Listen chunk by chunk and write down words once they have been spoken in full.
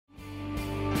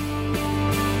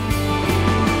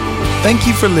Thank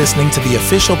you for listening to the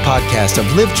official podcast of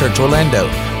Live Church Orlando,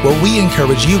 where we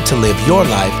encourage you to live your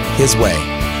life His way.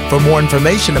 For more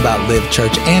information about Live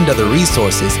Church and other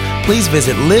resources, please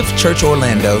visit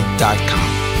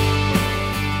livechurchorlando.com.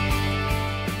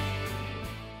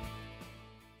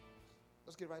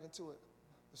 Let's get right into it.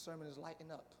 The sermon is lighten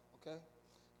up, okay?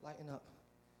 Lighten up.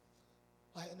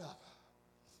 Lighten up.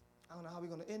 I don't know how we're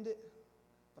going to end it,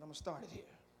 but I'm going to start it here.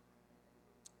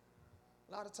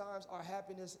 A lot of times our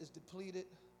happiness is depleted,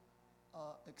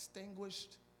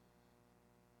 extinguished,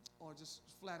 or just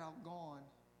flat out gone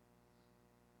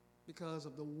because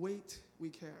of the weight we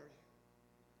carry.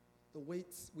 The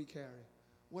weights we carry.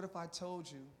 What if I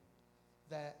told you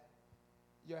that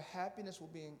your happiness will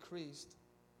be increased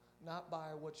not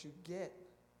by what you get,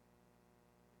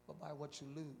 but by what you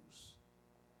lose?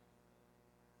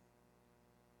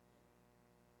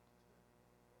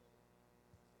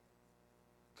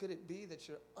 Could it be that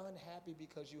you're unhappy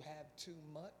because you have too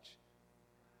much?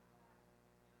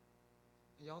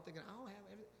 And y'all thinking, I don't have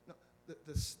everything. No,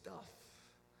 the stuff,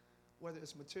 whether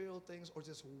it's material things or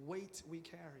just weight we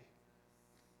carry,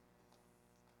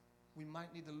 we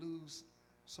might need to lose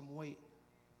some weight.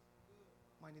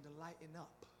 Might need to lighten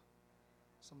up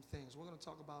some things. We're going to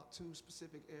talk about two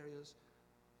specific areas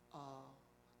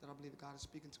that I believe God is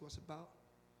speaking to us about.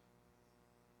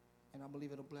 And I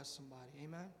believe it'll bless somebody.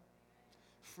 Amen?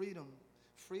 Freedom.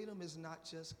 Freedom is not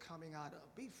just coming out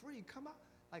of. Be free. Come out.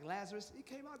 Like Lazarus, he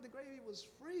came out the grave. He was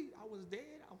free. I was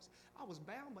dead. I was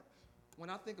bound. But when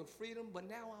I think of freedom, but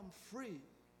now I'm free.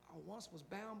 I once was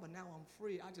bound, but now I'm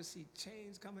free. I just see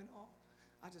chains coming off.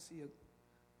 I just see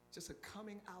a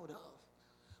coming out of.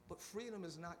 But freedom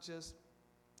is not just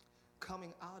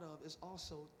coming out of. It's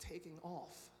also taking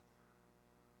off.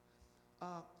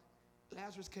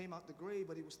 Lazarus came out the grave,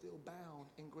 but he was still bound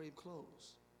in grave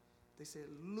clothes. They said,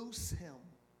 loose him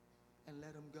and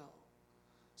let him go.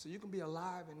 So you can be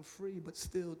alive and free, but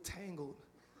still tangled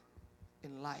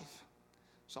in life.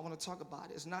 So I want to talk about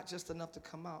it. It's not just enough to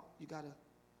come out. You got to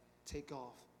take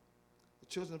off. The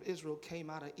children of Israel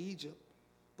came out of Egypt,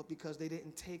 but because they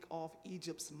didn't take off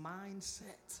Egypt's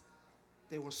mindset,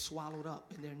 they were swallowed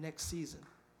up in their next season.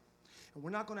 And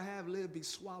we're not going to have Liv be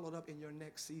swallowed up in your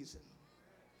next season.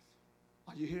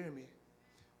 Are you hearing me?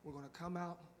 We're going to come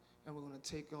out and we're going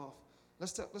to take off.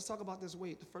 Let's talk about this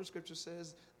weight. The first scripture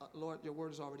says, Lord, your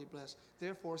word is already blessed.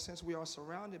 Therefore, since we are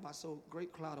surrounded by so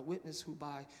great cloud of witnesses who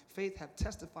by faith have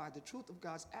testified the truth of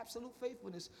God's absolute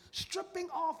faithfulness, stripping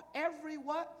off every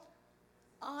what?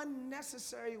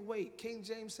 Unnecessary weight. King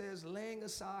James says, laying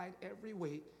aside every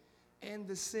weight and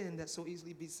the sin that so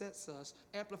easily besets us.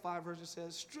 Amplified version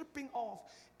says, stripping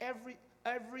off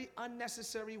every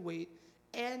unnecessary weight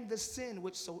and the sin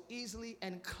which so easily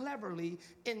and cleverly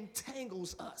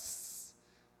entangles us.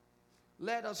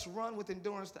 Let us run with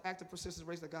endurance the active, persistent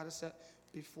race that God has set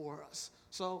before us.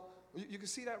 So you can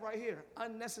see that right here.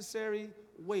 Unnecessary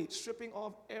weight, stripping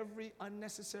off every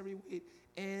unnecessary weight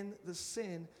and the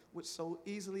sin which so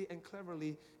easily and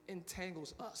cleverly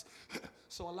entangles us.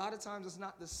 So a lot of times it's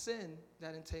not the sin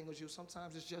that entangles you.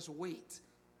 Sometimes it's just weight.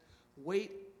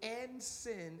 Weight and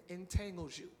sin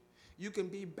entangles you. You can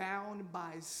be bound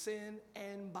by sin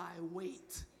and by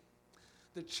weight.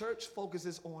 The church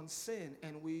focuses on sin,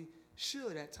 and we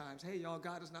should at times. Hey, y'all,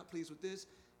 God is not pleased with this.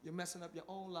 You're messing up your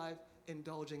own life,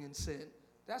 indulging in sin.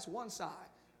 That's one side.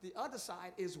 The other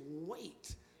side is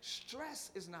weight.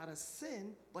 Stress is not a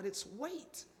sin, but it's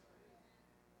weight.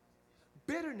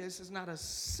 Bitterness is not a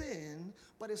sin,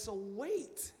 but it's a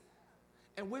weight.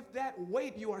 And with that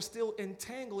weight, you are still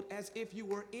entangled as if you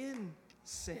were in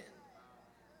sin.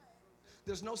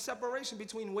 There's no separation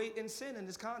between weight and sin in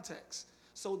this context.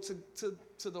 So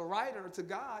to the writer, to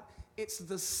God, it's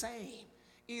the same.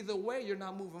 Either way, you're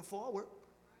not moving forward.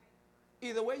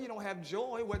 Either way, you don't have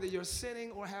joy, whether you're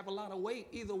sinning or have a lot of weight.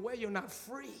 Either way, you're not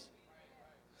free.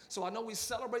 So I know we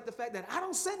celebrate the fact that I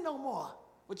don't sin no more,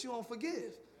 but you don't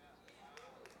forgive.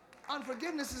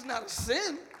 Unforgiveness is not a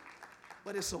sin,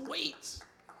 but it's a weight.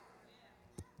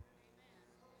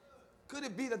 Could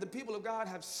it be that the people of God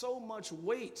have so much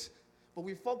weight, but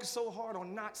we focus so hard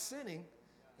on not sinning,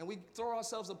 and we throw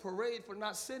ourselves a parade for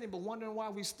not sinning, but wondering why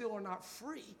we still are not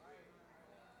free?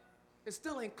 It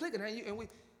still ain't clicking,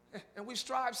 and we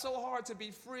strive so hard to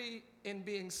be free in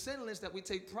being sinless that we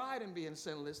take pride in being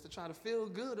sinless to try to feel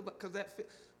good because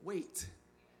weight.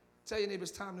 Tell your neighbor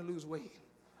it's time to lose weight.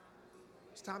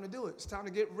 It's time to do it. It's time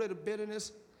to get rid of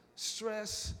bitterness,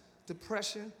 stress,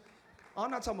 depression.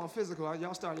 I'm not talking about physical.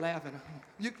 Y'all start laughing.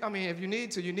 If you need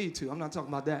to, you need to. I'm not talking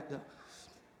about that, though.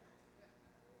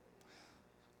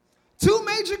 Two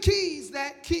major keys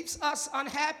that keeps us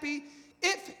unhappy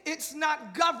if it's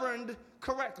not governed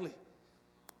correctly.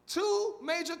 Two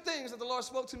major things that the Lord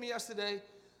spoke to me yesterday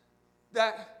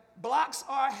that blocks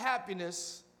our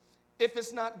happiness if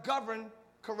it's not governed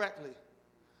correctly.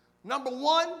 Number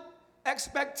one,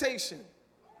 expectation.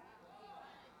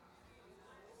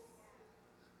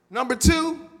 Number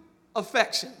two,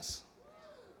 affections.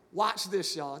 Watch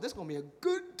this, y'all. This is going to be a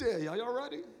good day. Are y'all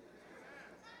ready?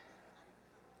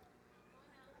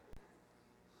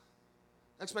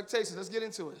 Expectations. Let's get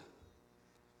into it.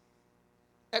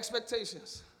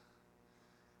 Expectations.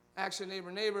 Ask your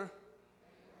neighbor,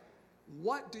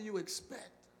 what do you expect?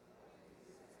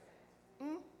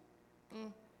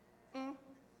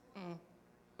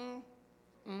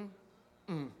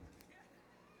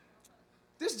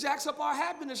 This jacks up our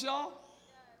happiness, y'all.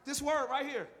 This word right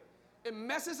here. It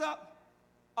messes up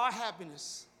our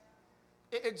happiness.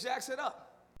 It jacks it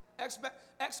up.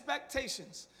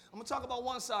 Expectations. I'm going to talk about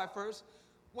one side first.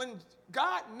 When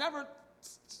God never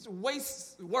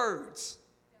wastes words.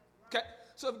 Okay?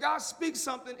 So if God speaks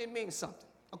something, it means something.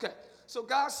 Okay? So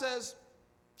God says,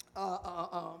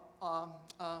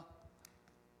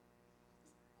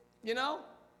 you know?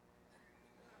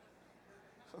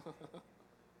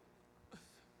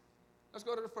 Let's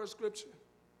go to the first scripture.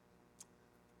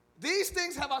 These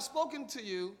things have I spoken to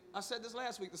you, I said this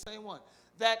last week, the same one,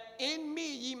 that in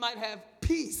me ye might have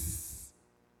peace.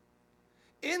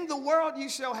 In the world ye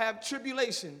shall have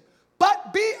tribulation,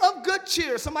 but be of good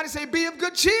cheer. Somebody say, be of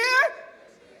good cheer.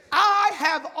 I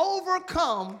have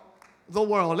overcome the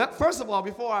world. First of all,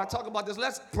 before I talk about this,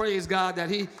 let's praise God that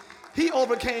he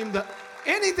overcame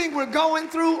anything we're going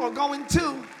through or going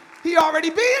to, he already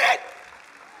beat it.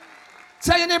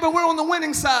 Tell your neighbor we're on the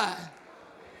winning side.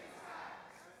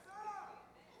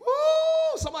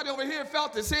 Woo! Somebody over here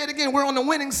felt it. Say it again. We're on the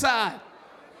winning side.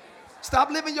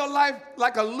 Stop living your life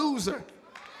like a loser.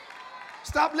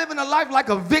 Stop living a life like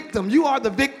a victim. You are the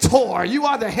victor. You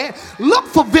are the head. Look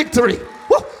for victory.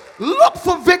 Woo! Look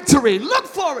for victory. Look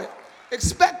for it.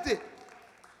 Expect it.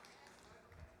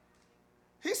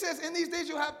 He says, in these days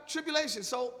you'll have tribulation.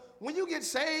 So when you get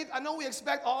saved, I know we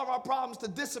expect all of our problems to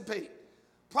dissipate.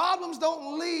 Problems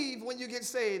don't leave when you get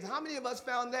saved. How many of us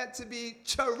found that to be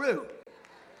true?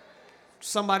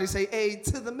 Somebody say, A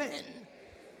to the men.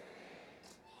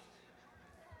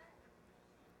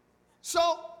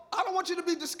 So I don't want you to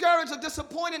be discouraged or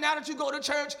disappointed now that you go to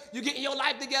church, you're getting your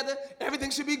life together,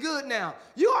 everything should be good now.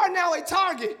 You are now a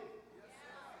target.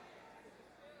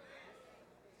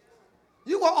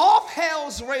 You were off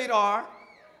hell's radar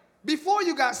before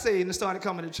you got saved and started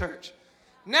coming to church.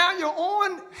 Now you're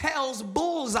on hell's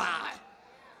bullseye.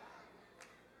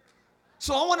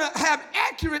 So I want to have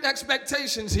accurate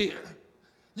expectations here.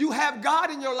 You have God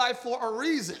in your life for a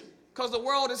reason, because the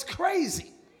world is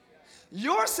crazy.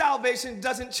 Your salvation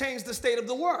doesn't change the state of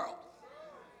the world.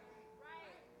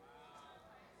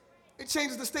 It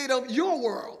changes the state of your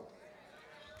world.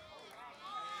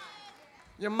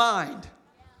 Your mind.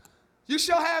 You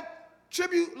shall have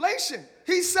tribulation.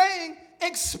 He's saying,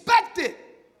 expect it.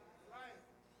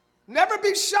 Never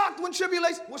be shocked when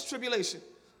tribulation. What's tribulation?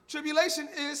 Tribulation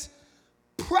is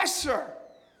pressure.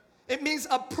 It means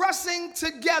a pressing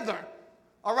together.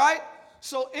 All right?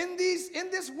 So in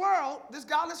this world, this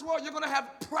godless world, you're going to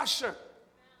have pressure.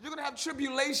 You're going to have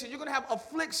tribulation. You're going to have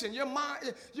affliction. Your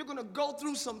mind, you're going to go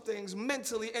through some things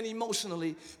mentally and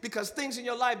emotionally because things in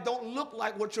your life don't look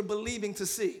like what you're believing to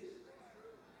see.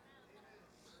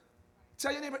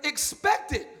 Tell your neighbor,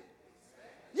 expect it.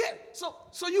 Yeah,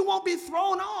 so you won't be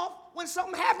thrown off when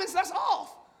something happens that's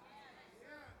off.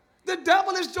 The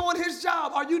devil is doing his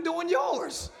job. Are you doing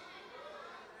yours?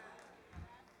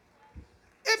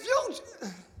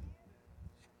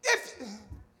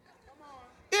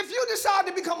 If you decide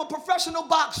to become a professional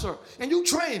boxer and you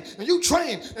train and you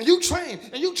train and you train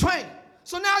and you train,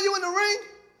 so now you in the ring,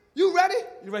 you ready?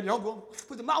 You ready? I'll go.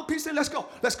 Put the mouthpiece in. Let's go.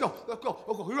 Let's go. Let's go.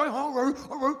 Let's go. You ready? All right.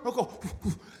 All right. Let's go.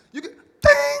 You get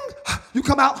ding. You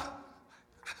come out.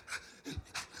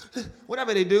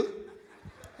 Whatever they do.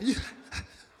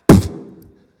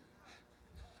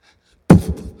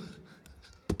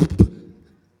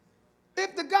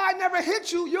 If the guy never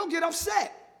hits you, you'll get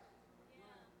upset.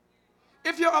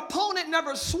 If your opponent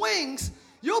never swings,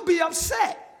 you'll be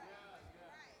upset.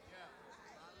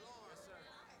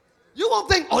 You won't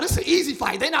think, oh, this is an easy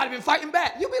fight. They're not even fighting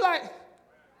back. You'll be like,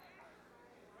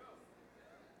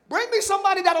 bring me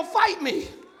somebody that'll fight me.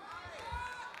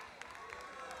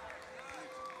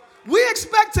 We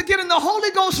expect to get in the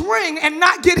Holy Ghost ring and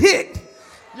not get hit.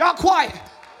 Y'all quiet.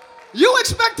 You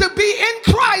expect to be in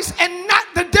Christ and not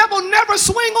the devil never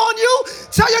swing on you?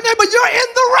 Tell your neighbor, you're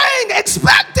in the ring.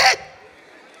 Expect it.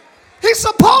 He He's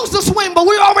supposed to swing, but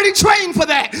we already trained for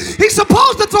that. He's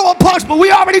supposed to throw a punch, but we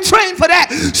already trained for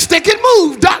that. Stick and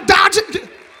move, dodge it.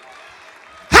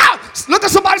 How? Look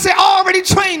at somebody say, I already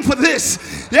trained for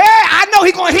this. Yeah, I know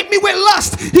he's going to hit me with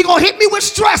lust. He's going to hit me with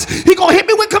stress. He's going to hit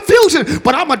me with confusion,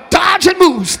 but I'm going to dodge and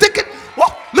move. Stick it.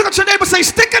 Whoa. Look at your neighbor, say,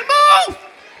 stick and move.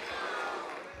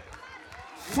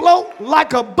 Float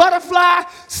like a butterfly.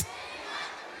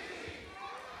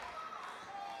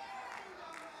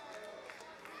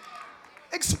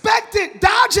 Expect it.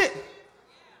 Dodge it.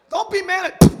 Don't be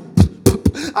mad at,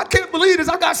 I can't believe this.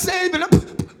 I got saved. And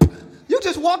you're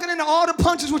just walking into all the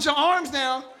punches with your arms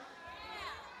down.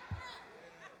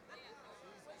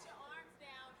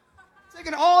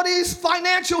 Taking all these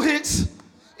financial hits,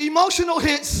 emotional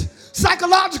hits,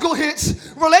 psychological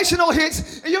hits, relational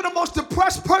hits, and you're the most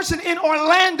depressed person in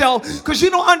Orlando because you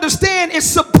don't understand it's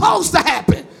supposed to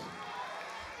happen.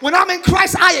 When I'm in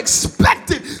Christ, I expect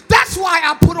it. That's why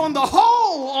I put on the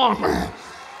whole armor.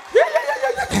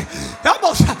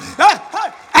 Almost.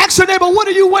 Ask your neighbor, what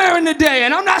are you wearing today?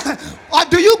 And I'm not,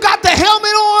 do you got the helmet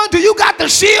on? Do you got the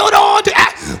shield on?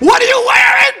 What are you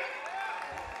wearing?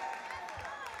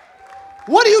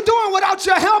 What are you doing without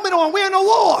your helmet on? We're in a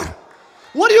war.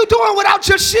 What are you doing without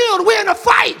your shield? We're in a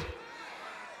fight.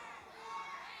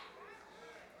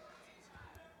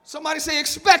 Somebody say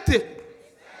expect it.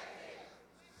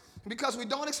 Because we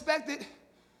don't expect it,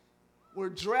 we're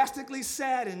drastically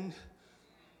saddened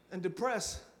and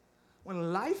depressed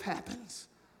when life happens.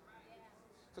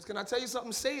 Because can I tell you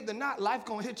something? Saved or not, life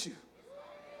gonna hit you.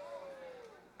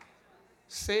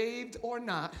 Saved or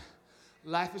not,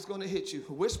 life is gonna hit you.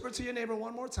 Whisper to your neighbor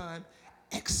one more time,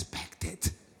 expect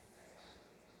it.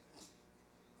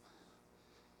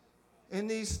 In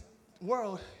this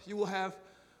world, you will have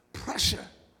pressure.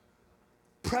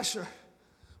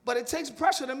 But it takes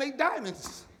pressure to make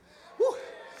diamonds. Woo.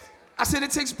 I said it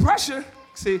takes pressure.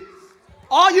 See,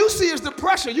 all you see is the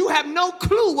pressure. You have no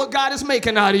clue what God is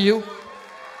making out of you.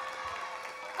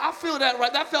 I feel that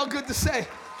right. That felt good to say.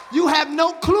 You have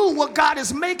no clue what God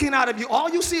is making out of you. All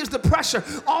you see is the pressure.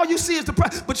 All you see is the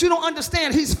pressure. But you don't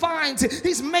understand. He's fine.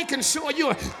 He's making sure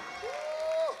you're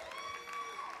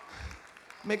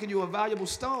making you a valuable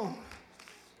stone.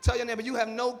 Tell your neighbor, you have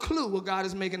no clue what God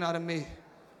is making out of me.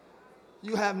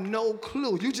 You have no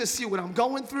clue. You just see what I'm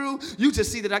going through. You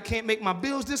just see that I can't make my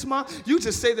bills this month. You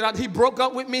just say that he broke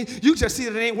up with me. You just see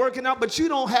that it ain't working out, but you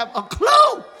don't have a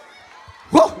clue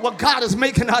what God is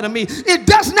making out of me. It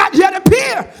does not yet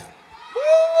appear.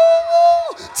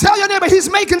 Tell your neighbor, he's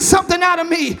making something out of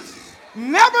me.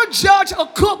 Never judge a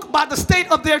cook by the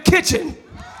state of their kitchen.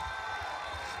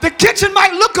 The kitchen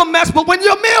might look a mess, but when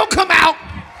your meal come out,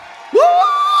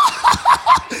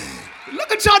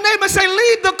 look at your neighbor and say,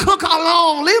 leave the cook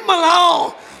alone. Leave him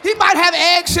alone. He might have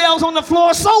eggshells on the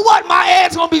floor. So what? My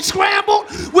eggs going to be scrambled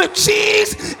with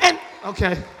cheese and...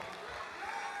 Okay.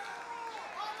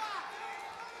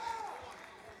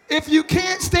 If you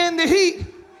can't stand the heat,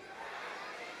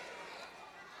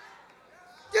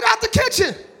 get out the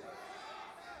kitchen.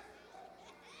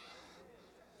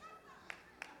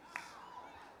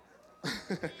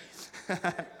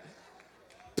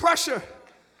 Pressure.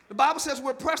 The Bible says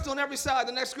we're pressed on every side.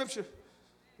 The next scripture.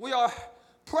 We are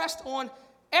pressed on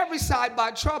every side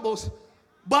by troubles.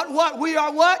 But what? We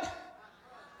are what?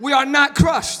 We are not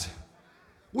crushed.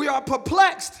 We are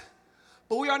perplexed,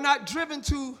 but we are not driven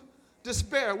to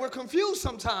despair. We're confused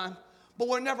sometimes, but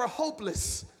we're never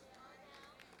hopeless.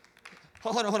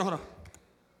 Hold on.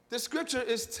 This scripture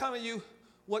is telling you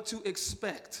what to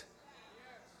expect.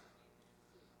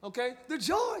 Okay? The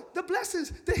joy, the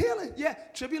blessings, the healing. Yeah,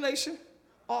 tribulation.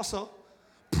 Also,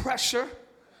 pressure.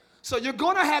 So you're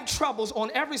going to have troubles on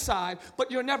every side,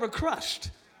 but you're never crushed.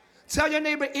 Tell your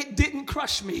neighbor, it didn't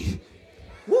crush me.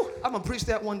 Woo, I'm going to preach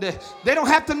that one day. They don't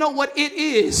have to know what it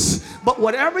is, but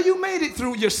whatever you made it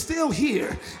through, you're still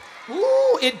here.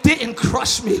 Ooh, it didn't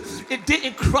crush me. It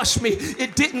didn't crush me.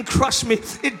 It didn't crush me.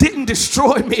 It didn't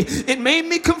destroy me. It made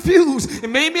me confused. It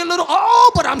made me a little,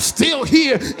 but I'm still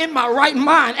here in my right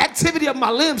mind. Activity of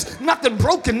my limbs, nothing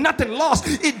broken, nothing lost.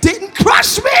 It didn't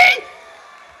crush me.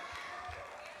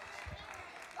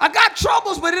 I got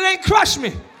troubles, but it ain't crushed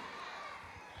me.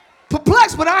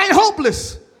 Perplexed, but I ain't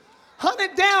hopeless.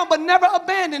 Hunted down, but never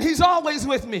abandoned. He's always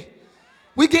with me.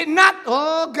 We get knocked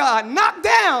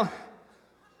down,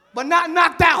 but not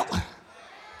knocked out.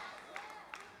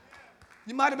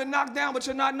 You might have been knocked down, but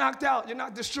you're not knocked out. You're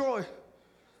not destroyed.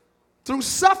 Through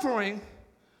suffering,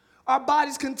 our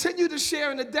bodies continue to share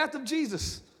in the death of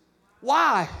Jesus.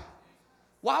 Why?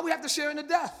 Why we have to share in the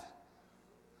death?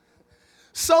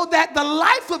 So that the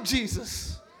life of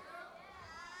Jesus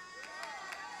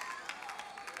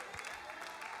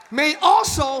may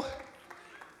also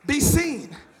be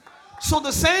seen. So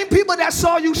the same people that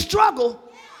saw you struggle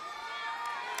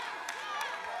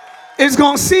is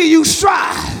going to see you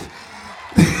strive.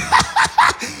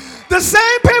 The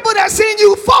same people that seen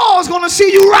you fall is going to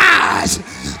see you rise.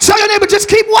 Tell your neighbor, just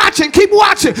keep watching, keep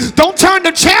watching. Don't turn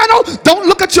the channel. Don't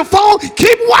look at your phone.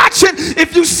 Keep watching.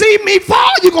 If you see me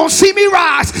fall, you're going to see me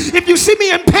rise. If you see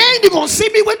me in pain, you're going to see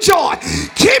me with joy.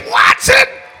 Keep watching.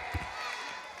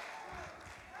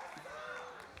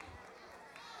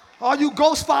 All you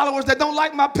ghost followers that don't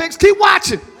like my pics, keep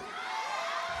watching.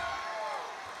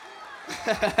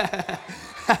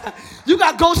 You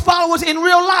got ghost followers in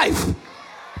real life.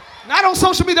 Not on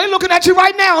social media. They're looking at you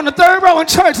right now on the third row in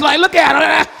church like, look at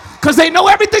her. Because they know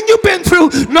everything you've been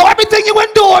through, know everything you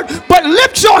endured, but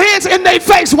lift your hands in their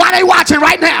face while they watching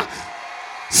right now.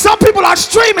 Some people are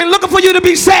streaming looking for you to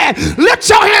be sad. Lift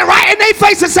your hand right in their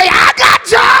face and say, I got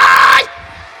joy.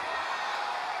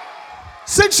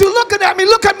 Since you're looking at me,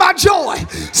 look at my joy.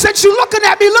 Since you're looking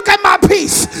at me, look at my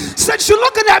peace. Since you're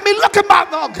looking at me, look at my,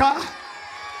 oh God.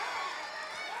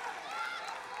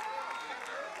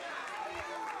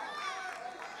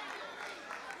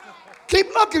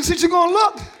 Keep looking since you're going to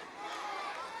look.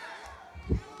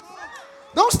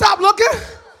 Don't stop looking.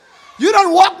 You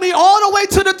done walked me all the way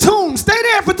to the tomb. Stay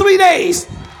there for 3 days.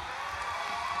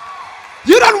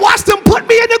 You done watched them put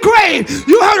me in the grave.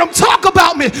 You heard them talk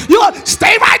about me. You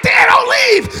stay right there, don't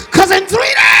leave. Because in 3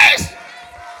 days,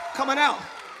 coming out.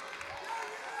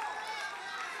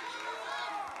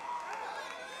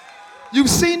 You've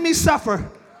seen me suffer.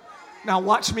 Now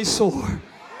watch me soar.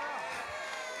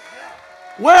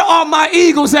 Where are my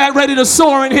eagles at ready to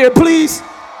soar in here, please?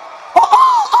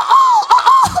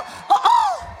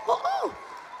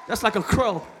 That's like a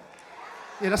crow.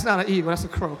 Yeah, that's not an eagle, that's a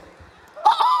crow.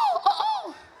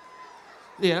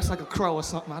 Yeah, that's like a crow or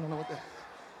something. I don't know what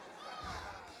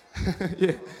that.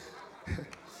 Yeah.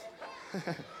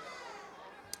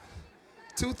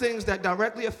 Two things that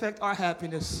directly affect our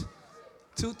happiness.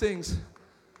 Two things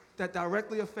that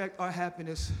directly affect our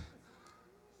happiness.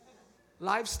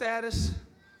 Life status,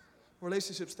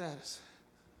 relationship status.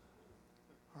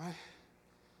 All right?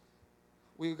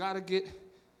 We got to get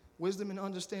wisdom and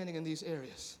understanding in these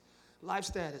areas. Life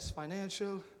status,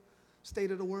 financial, state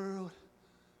of the world,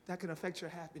 that can affect your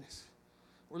happiness.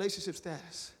 Relationship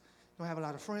status, you don't have a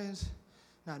lot of friends,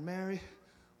 not married,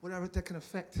 whatever, that can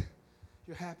affect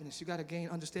your happiness. You got to gain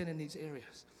understanding in these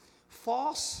areas.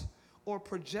 False or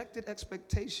projected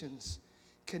expectations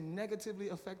can negatively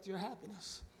affect your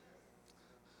happiness.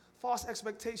 False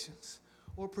expectations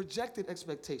or projected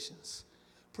expectations.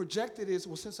 Projected is,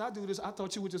 well, since I do this, I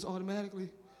thought you would just automatically.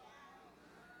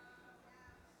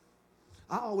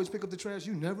 I always pick up the trash.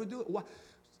 You never do it. Why?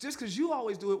 Just because you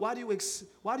always do it, why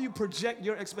do you project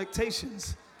your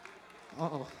expectations?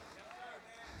 Uh-oh.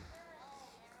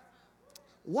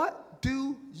 What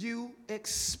do you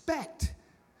expect?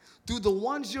 Do the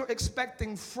ones you're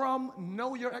expecting from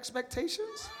know your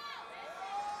expectations?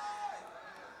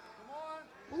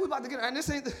 What we about to get, and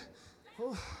this ain't the,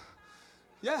 oh,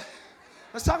 yeah,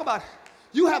 let's talk about it.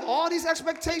 You have all these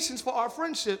expectations for our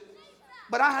friendship,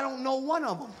 but I don't know one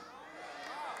of them.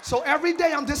 So every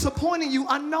day I'm disappointing you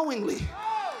unknowingly.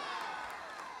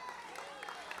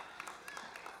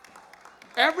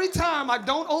 Every time I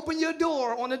don't open your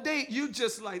door on a date, you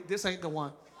just like, this ain't the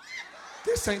one.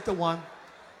 This ain't the one.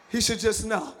 He should just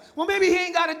know. Well, maybe he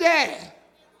ain't got a dad.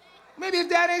 Maybe his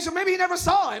dad ain't sure. Maybe he never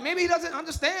saw it. Maybe he doesn't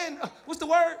understand. What's the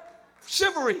word?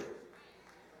 Chivalry.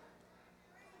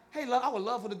 Hey, love, I would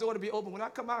love for the door to be open. When I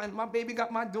come out and my baby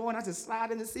got my door and I just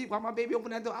slide in the seat while my baby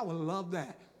opened that door, I would love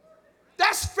that.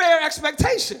 That's fair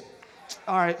expectation.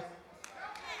 All right.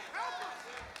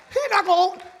 He not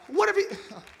going to, what if he,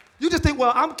 you just think,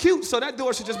 well, I'm cute, so that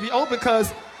door should just be open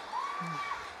because.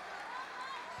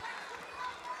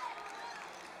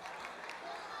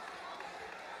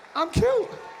 I'm cute.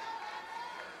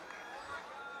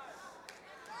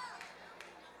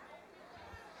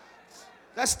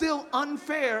 That's still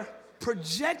unfair,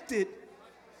 projected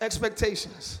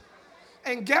expectations.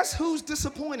 And guess who's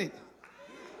disappointed?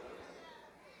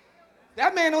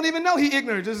 That man don't even know he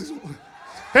ignorant. Just,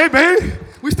 hey, babe,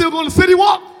 we still going to City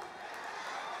Walk?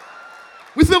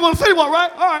 We still going to City Walk,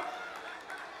 right? All right.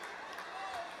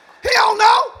 He don't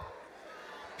know.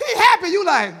 He happy. You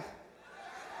like,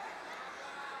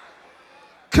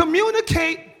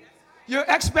 communicate your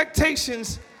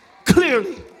expectations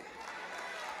clearly.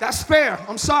 That's fair.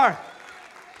 I'm sorry.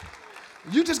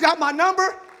 You just got my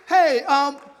number. Hey,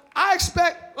 I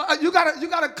expect you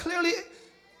gotta clearly.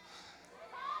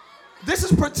 This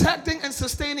is protecting and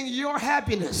sustaining your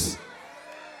happiness.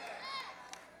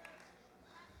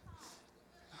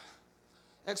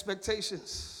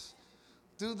 Expectations.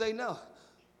 Do they know?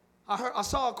 I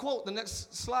saw a quote. The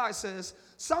next slide says,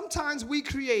 sometimes we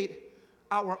create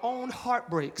our own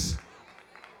heartbreaks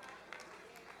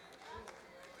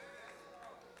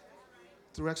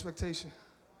through expectation.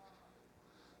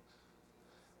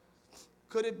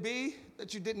 Could it be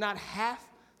that you did not have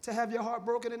to have your heart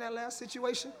broken in that last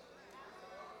situation?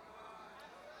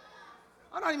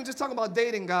 I'm not even just talking about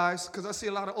dating, guys, because I see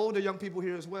a lot of older young people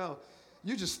here as well.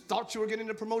 You just thought you were getting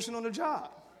a promotion on the job.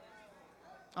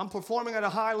 I'm performing at a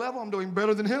high level. I'm doing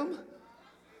better than him.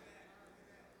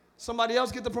 Somebody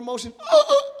else get the promotion.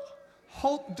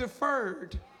 Hope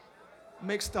deferred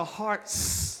makes the heart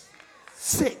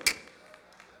sick.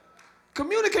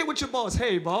 Communicate with your boss.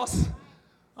 Hey, boss,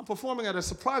 I'm performing at a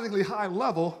surprisingly high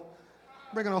level,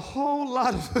 bringing a whole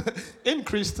lot of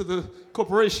increase to the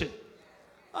corporation.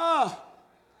 I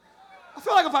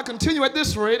feel like if I continue at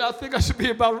this rate, I think I should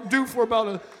be due for about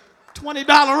a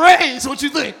 $20 raise. What you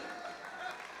think?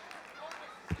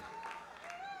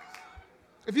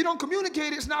 If you don't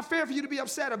communicate, it's not fair for you to be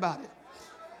upset about it.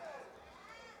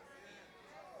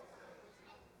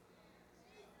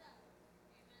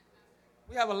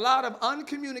 We have a lot of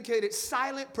uncommunicated,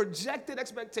 silent, projected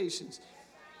expectations.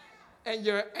 And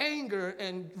your anger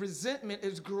and resentment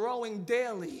is growing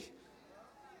daily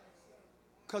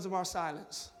because of our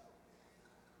silence.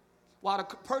 While the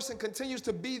person continues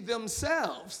to be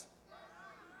themselves.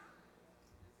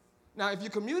 Now, if you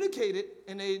communicate it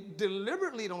and they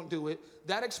deliberately don't do it,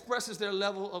 that expresses their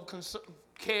level of concern,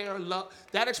 care, love.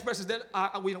 That expresses that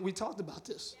we talked about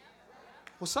this.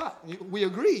 What's up? We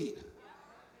agreed.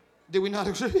 Did we not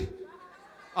agree?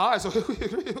 All right, so we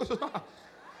agree. I'm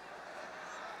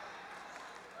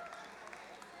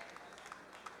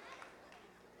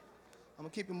going to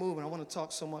keep it moving. I want to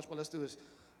talk so much, but let's do this.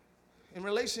 In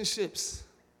relationships,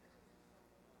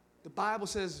 the Bible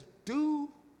says, do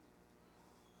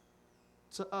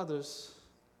to others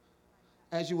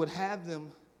as you would have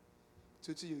them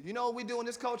to you. You know what we do in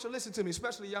this culture? Listen to me,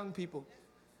 especially young people.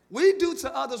 We do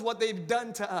to others what they've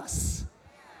done to us.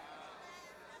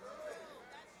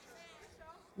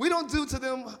 We don't do to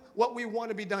them what we want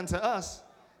to be done to us.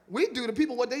 We do to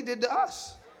people what they did to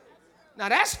us. Now,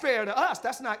 that's fair to us.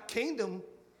 That's not kingdom,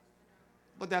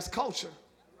 but that's culture.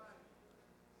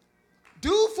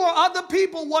 Do for other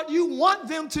people what you want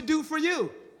them to do for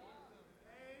you.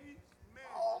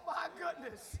 Oh, my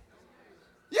goodness.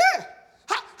 Yeah.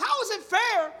 How is it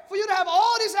fair for you to have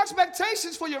all these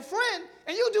expectations for your friend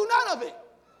and you do none of it?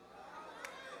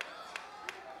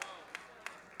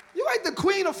 You ain't the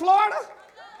queen of Florida.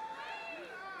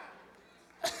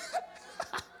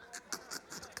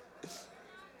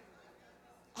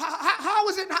 How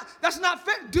is it not? That's not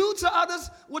fair. Do to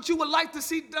others what you would like to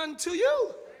see done to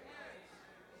you.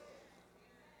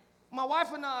 My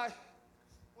wife and I,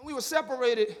 when we were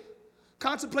separated,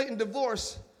 contemplating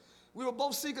divorce, we were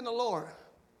both seeking the Lord.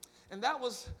 And that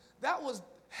was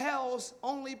hell's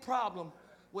only problem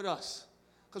with us.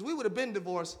 Because we would have been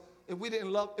divorced if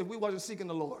we wasn't seeking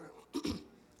the Lord.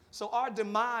 So our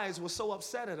demise was so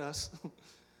upset at us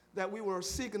that we were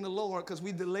seeking the Lord because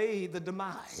we delayed the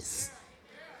demise.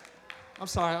 I'm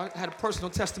sorry, I had a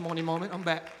personal testimony moment. I'm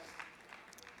back.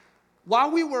 While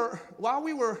we were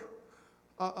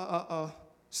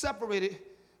separated,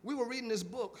 we were reading this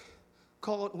book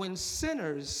called When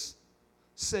Sinners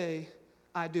Say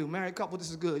I Do. Married couple, this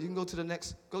is good. You can go to the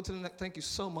next. Thank you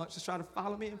so much. Just try to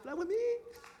follow me and play with me.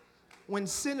 When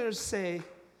sinners say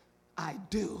I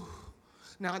do.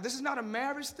 Now, this is not a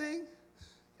marriage thing.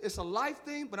 It's a life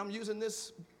thing, but I'm using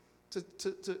this to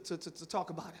talk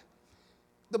about it.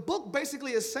 The book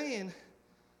basically is saying,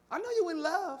 I know you're in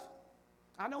love.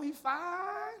 I know he's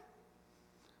fine.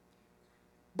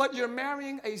 But you're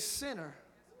marrying a sinner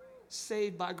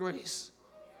saved by grace.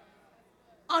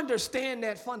 Understand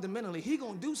that fundamentally. He's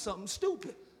going to do something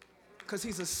stupid because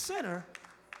he's a sinner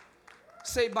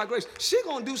saved by grace. She's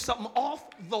going to do something off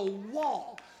the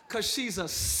wall because she's a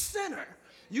sinner.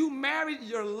 You married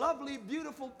your lovely,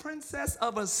 beautiful princess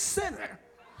of a sinner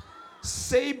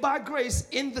saved by grace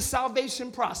in the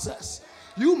salvation process.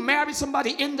 You married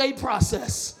somebody in their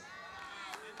process.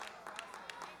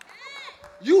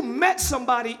 You met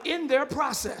somebody in their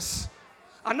process.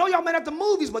 I know y'all met at the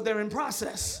movies, but they're in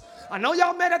process. I know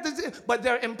y'all met but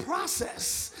they're in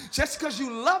process. Just because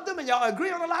you love them and y'all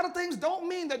agree on a lot of things don't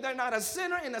mean that they're not a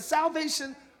sinner in the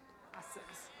salvation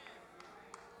process.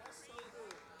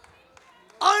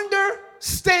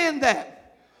 Understand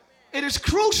that. It is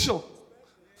crucial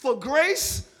for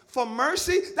grace, for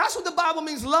mercy. That's what the Bible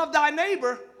means, love thy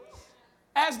neighbor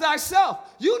as thyself.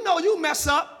 You know you mess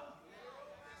up.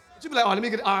 You be like, I'm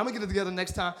going to get it together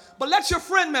next time. But let your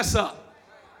friend mess up.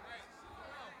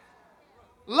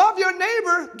 Love your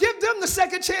neighbor. Give them the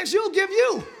second chance you'll give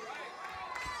you.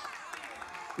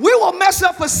 We will mess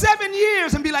up for 7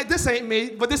 years and be like, this ain't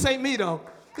me. But this ain't me, though.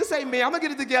 This ain't me. I'm going to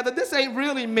get it together. This ain't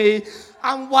really me.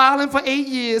 I'm wilding for 8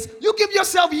 years. You give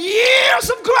yourself years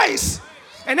of grace,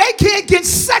 and they can't get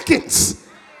seconds.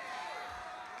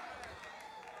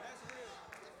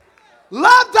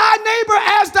 Love thy neighbor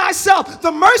as thyself.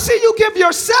 The mercy you give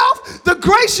yourself, the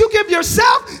grace you give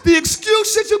yourself, the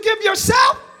excuses you give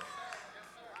yourself,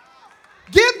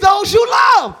 give those you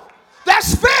love.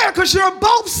 That's fair because you're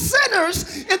both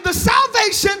sinners in the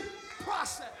salvation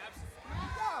process.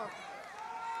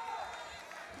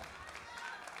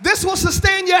 This will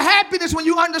sustain your happiness when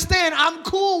you understand I'm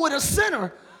cool with a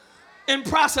sinner in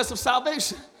process of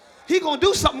salvation. He gonna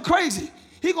do something crazy.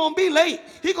 He gonna be late.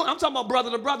 I'm talking about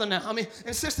brother to brother now. I mean,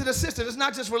 and sister to sister. It's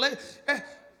not just related.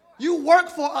 You work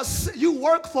for a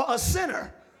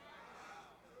sinner.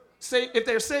 If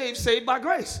they're saved by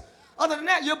grace. Other than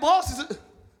that, your boss is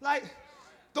like,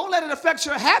 don't let it affect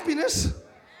your happiness.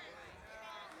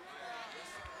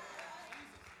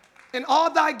 In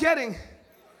all thy getting.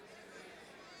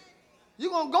 You're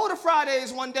going to go to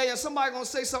Fridays one day and somebody going to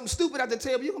say something stupid at the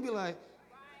table. You're going to be like,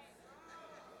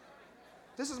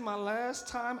 this is my last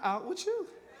time out with you.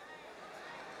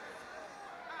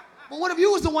 But what if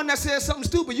you was the one that said something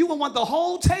stupid? You would want the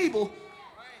whole table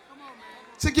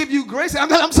to give you grace.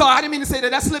 I'm sorry, I didn't mean to say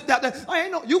that. That slipped out there.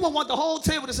 You would want the whole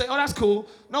table to say, oh, that's cool.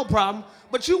 No problem.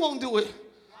 But you won't do it.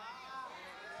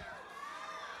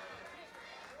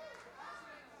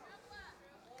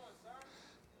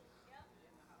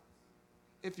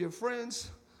 If your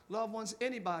friends, loved ones,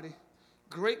 anybody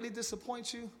greatly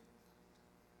disappoint you,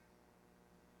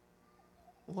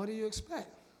 what do you expect?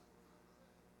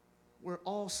 We're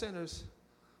all sinners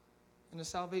in the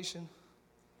salvation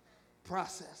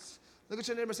process. Look at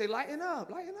your neighbor and say, lighten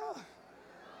up, lighten up.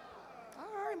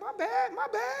 All right, my bad.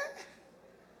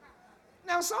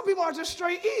 Now, some people are just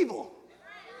straight evil.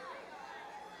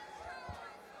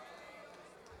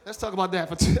 Let's talk about that.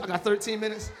 I got 13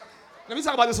 minutes. Let me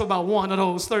talk about this for about one of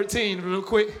those 13 real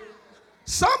quick.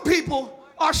 Some people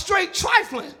are straight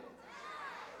trifling.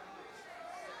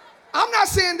 I'm not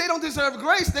saying they don't deserve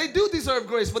grace. They do deserve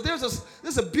grace. But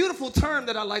there's a beautiful term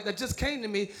that I like that just came to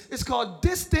me. It's called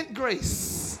distant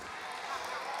grace.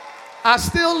 I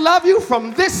still love you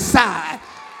from this side.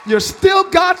 You're still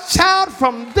God's child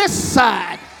from this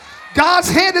side. God's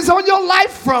hand is on your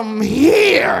life from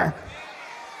here.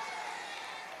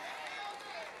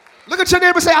 Look at your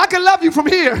neighbor and say, I can love you from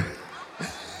here.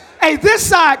 Hey, this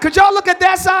side, could y'all look at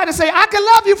that side and say, I can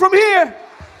love you from here?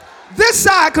 This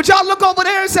side, could y'all look over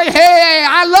there and say, hey,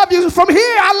 I love you from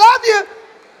here. I love you,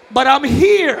 but I'm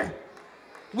here.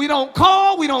 We don't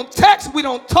call, we don't text, we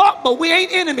don't talk, but we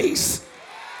ain't enemies.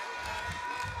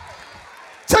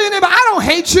 Tell your neighbor, I don't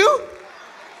hate you.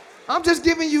 I'm just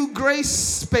giving you grace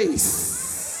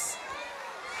space.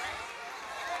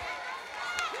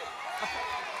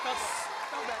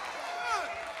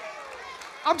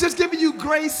 I'm just giving you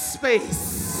grace space.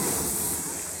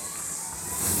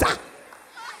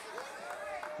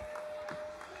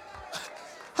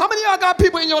 How many of y'all got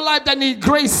people in your life that need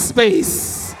grace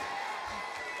space?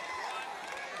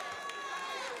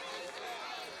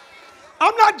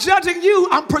 I'm not judging you,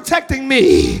 I'm protecting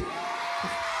me.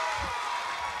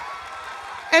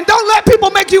 And don't let people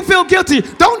make you feel guilty.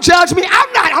 Don't judge me.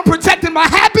 I'm protecting my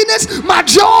happiness, my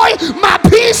joy, my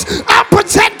peace. I'm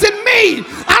protecting me.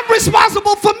 I'm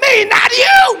responsible for me, not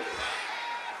you.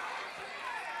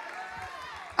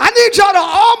 I need y'all to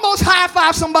almost high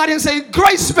five somebody and say,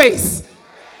 grace space.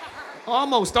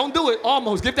 Almost. Don't do it.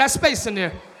 Almost. Give that space in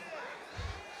there.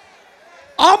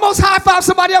 Almost high five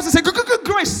somebody else and say,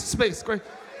 grace space. Grace.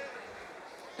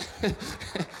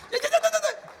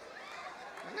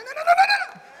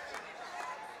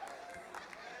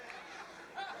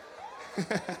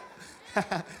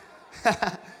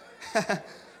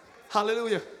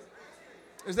 Hallelujah.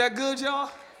 Is that good,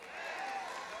 y'all?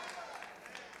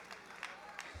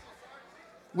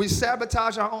 We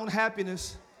sabotage our own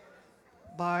happiness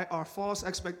by our false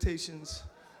expectations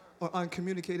or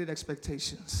uncommunicated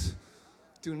expectations.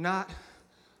 Do not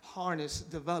harness,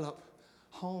 develop,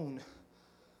 hone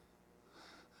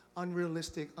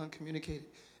unrealistic, uncommunicated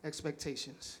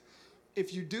expectations.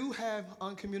 If you do have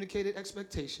uncommunicated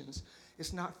expectations,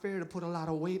 it's not fair to put a lot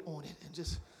of weight on it and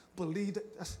just believe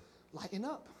that. Lighten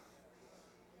up.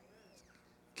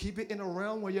 Keep it in a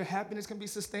realm where your happiness can be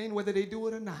sustained whether they do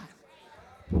it or not.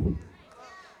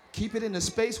 Keep it in a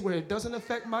space where it doesn't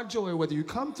affect my joy whether you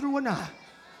come through or not.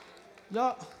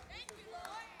 Y'all,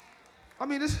 I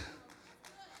mean,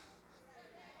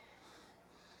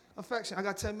 Affection. I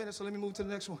got 10 minutes, so let me move to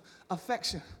the next one.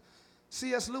 Affection.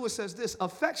 C.S. Lewis says this: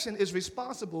 affection is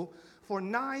responsible for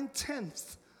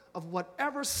 9/10 of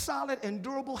whatever solid and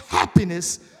durable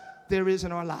happiness there is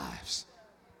in our lives.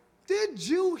 Did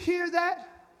you hear that?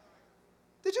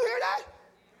 Did you hear that?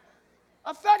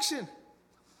 Affection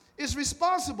is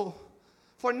responsible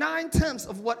for 9/10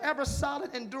 of whatever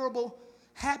solid and durable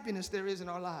happiness there is in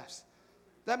our lives.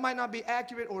 That might not be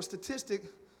accurate or statistic,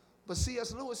 but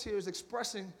C.S. Lewis here is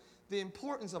expressing the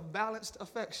importance of balanced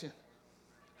affection,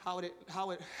 how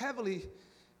it heavily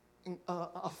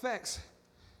affects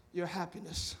your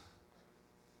happiness.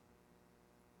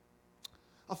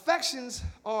 Affections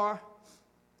are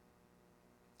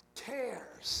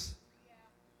cares.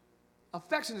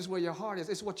 Affection is where your heart is.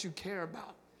 It's what you care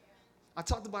about. I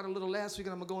talked about it a little last week,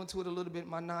 and I'm going to go into it a little bit in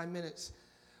my 9 minutes.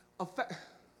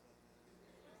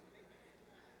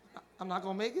 I'm not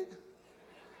going to make it?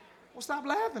 Well, stop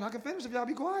laughing. I can finish if y'all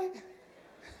be quiet.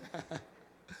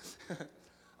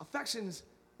 Affection is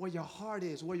where your heart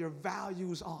is, where your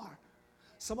values are.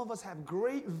 Some of us have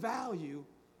great value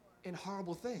in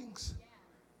horrible things.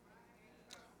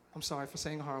 I'm sorry for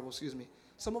saying horrible, excuse me.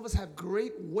 Some of us have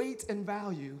great weight and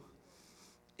value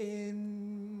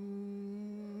in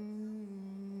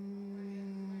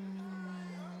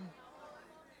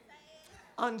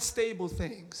unstable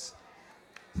things.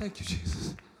 Thank you,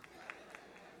 Jesus.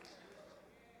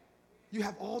 You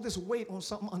have all this weight on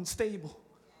something unstable.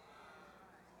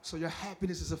 So your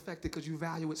happiness is affected because you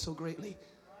value it so greatly.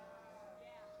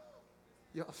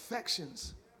 Your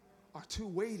affections are too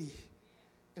weighty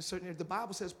in certain areas. The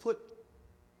Bible says put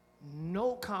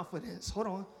no confidence,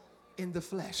 in the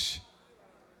flesh.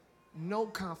 No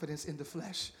confidence in the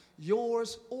flesh.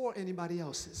 Yours or anybody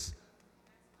else's.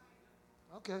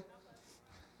 Okay.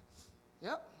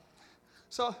 Yep.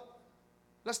 So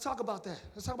let's talk about that.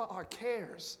 Let's talk about our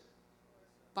cares.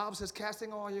 The Bible says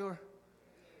casting all your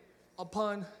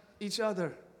upon each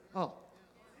other. Oh.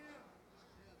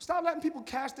 Stop letting people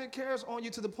cast their cares on you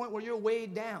to the point where you're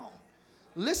weighed down.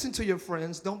 Listen to your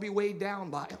friends. Don't be weighed down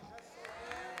by them.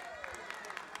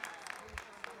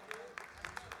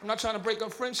 I'm not trying to break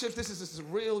up friendships. This is a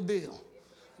real deal.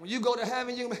 When you go to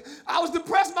heaven, I was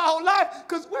depressed my whole life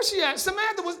because where's she at?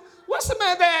 Where's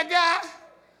Samantha at, guy?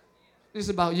 This is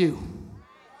about you.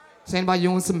 This ain't about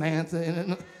you and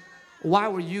Samantha. Why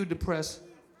were you depressed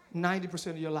 90%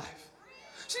 of your life?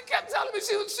 She kept telling me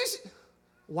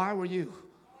why were you?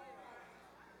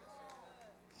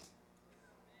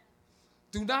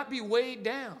 Do not be weighed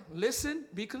down. Listen,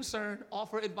 be concerned,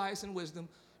 offer advice and wisdom.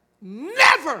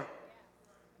 Never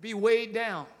be weighed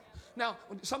down. Now,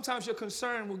 sometimes your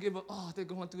concern will give they're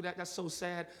going through that. That's so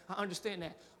sad. I understand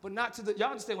that. But not to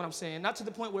y'all understand what I'm saying? Not to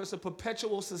the point where it's a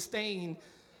perpetual, sustained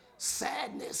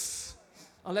sadness.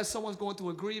 Unless someone's going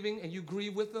through a grieving and you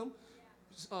grieve with them,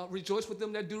 rejoice with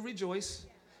them that do rejoice,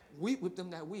 weep with them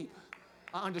that weep.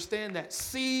 I understand that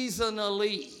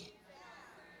seasonally.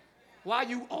 Why are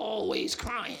you always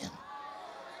crying?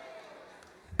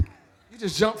 You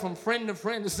just jump from friend to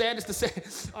friend, the saddest to sad.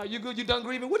 Are you good? You done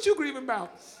grieving? What you grieving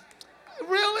about?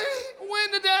 Really?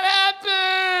 When did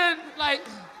that happen? Like,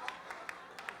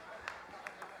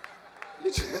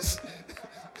 you just...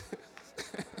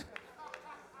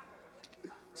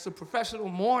 It's a professional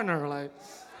mourner, like.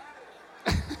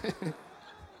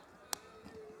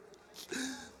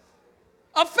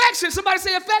 Affection. Somebody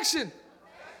say affection.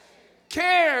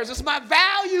 Cares. It's my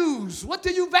values. What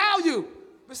do you value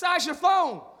besides your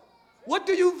phone? What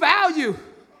do you value?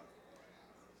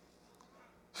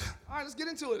 All right, let's get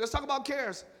into it. Let's talk about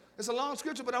cares. It's a long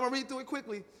scripture, but I'm going to read through it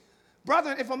quickly.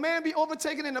 Brethren, if a man be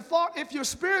overtaken in a fault, if you're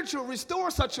spiritual, restore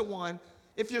such a one.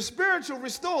 If you're spiritual,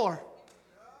 restore.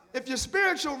 If you're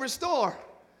spiritual, restore.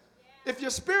 If you're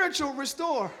spiritual,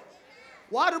 restore.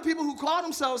 Why do people who call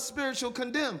themselves spiritual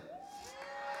condemn?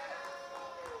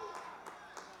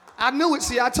 I knew it.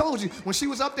 See, I told you. When she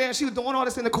was up there and she was doing all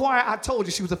this in the choir, I told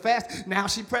you she was a fast. Now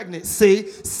she's pregnant. See,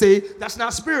 that's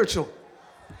not spiritual.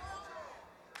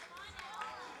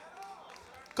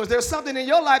 Because there's something in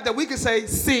your life that we can say,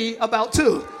 see, about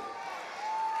too.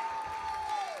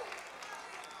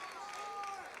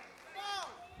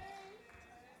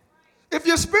 If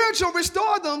you're spiritual,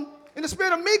 restore them in the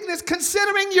spirit of meekness,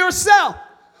 considering yourself.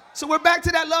 So we're back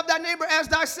to that love thy neighbor as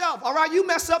thyself. All right, you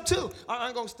mess up too. All right,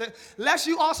 I'm going to stay. Lest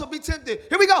you also be tempted.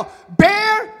 Here we go.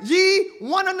 Bear ye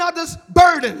one another's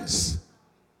burdens,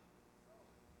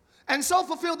 and so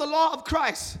fulfill the law of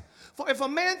Christ. For if a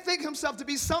man think himself to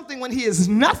be something when he is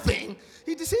nothing,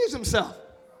 he deceives himself.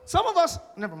 Some of us,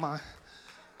 never mind.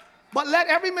 But let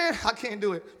every man, I can't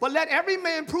do it, but let every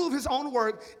man prove his own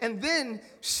work, and then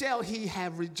shall he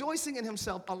have rejoicing in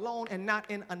himself alone and not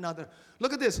in another.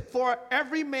 Look at this. For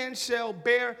every man shall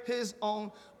bear his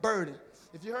own burden.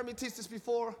 If you heard me teach this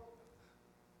before,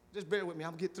 just bear with me.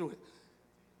 I'll get through it.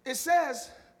 It says,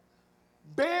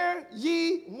 bear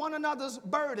ye one another's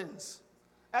burdens.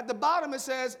 At the bottom it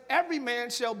says, every man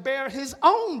shall bear his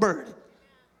own burden.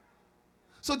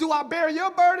 So do I bear your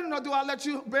burden or do I let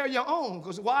you bear your own?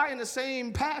 Because why in the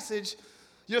same passage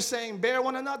you're saying bear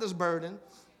one another's burden,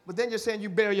 but then you're saying you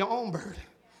bear your own burden?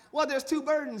 Well, there's two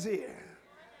burdens here.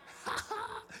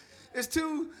 There's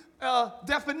two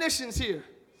definitions here.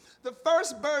 The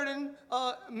first burden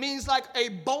means like a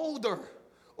boulder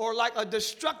or like a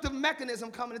destructive mechanism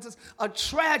coming into a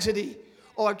tragedy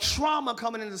or a trauma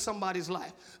coming into somebody's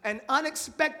life. An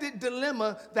unexpected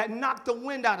dilemma that knocked the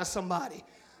wind out of somebody.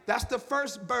 That's the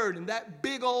first burden, that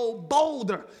big old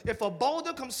boulder. If a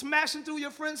boulder comes smashing through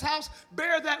your friend's house,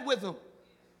 bear that with him.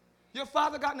 Your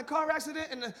father got in a car accident,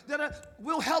 and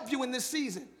we'll help you in this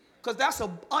season because that's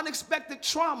an unexpected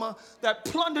trauma that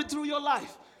plundered through your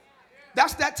life.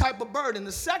 That's that type of burden.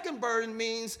 The second burden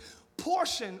means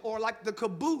portion or like the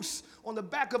caboose on the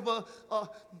back of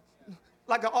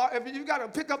if you got a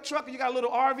pickup truck and you got a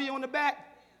little RV on the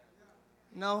back.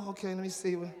 No? Okay, let me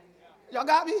see. Y'all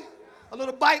got me? A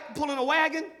little bike pulling a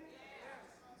wagon?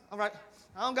 All right,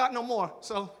 I don't got no more.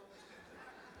 So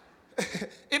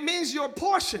it means your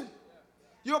portion.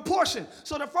 Your portion.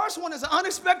 So the first one is an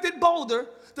unexpected boulder.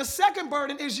 The second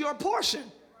burden is your portion.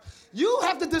 You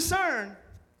have to discern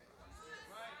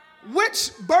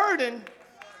which burden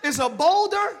is a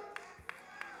boulder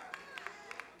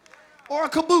or a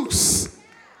caboose.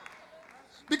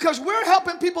 Because we're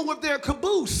helping people with their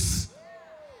caboose.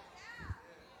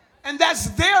 And that's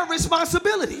their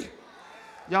responsibility.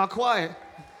 Y'all quiet.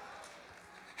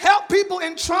 Help people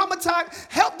in traumatized,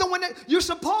 help them when you're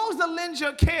supposed to lend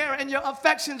your care and your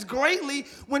affections greatly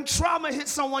when trauma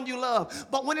hits someone you love.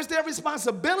 But when it's their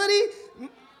responsibility,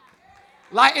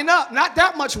 lighten up, not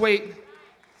that much weight.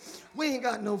 We ain't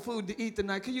got no food to eat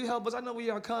tonight. Can you help us? I know we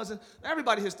are cousins.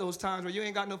 Everybody hits those times where you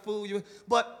ain't got no food.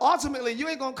 But ultimately, you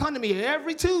ain't going to come to me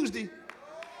every Tuesday.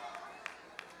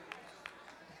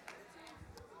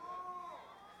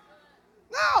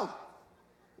 No.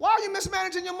 Why are you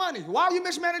mismanaging your money? Why are you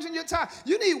mismanaging your time?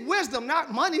 You need wisdom,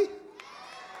 not money.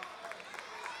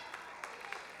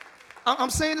 I'm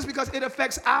saying this because it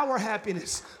affects our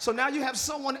happiness. So now you have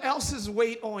someone else's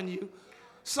weight on you,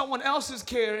 someone else's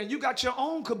care, and you got your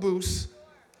own caboose.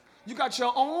 You got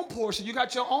your own portion. You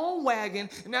got your own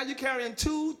wagon, and now you're carrying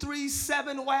 2, 3,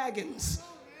 7 wagons.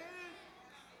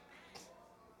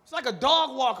 It's like a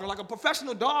dog walker, like a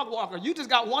professional dog walker. You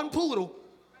just got one poodle.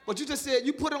 But you just said,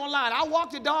 you put it online. I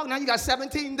walked your dog, now you got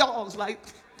 17 dogs. Like,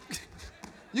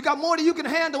 you got more than you can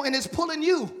handle, and it's pulling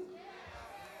you.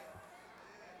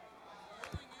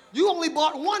 You only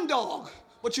bought one dog,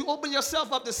 but you opened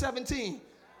yourself up to 17.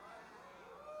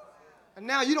 And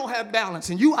now you don't have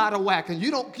balance, and you out of whack, and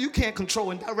you can't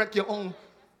control and direct your own.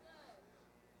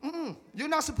 You're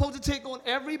not supposed to take on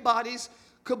everybody's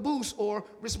caboose or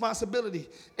responsibility.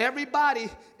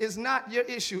 Everybody is not your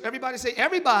issue. Everybody say,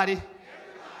 everybody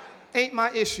ain't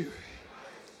my issue.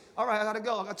 All right, I gotta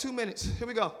go. I got 2 minutes. Here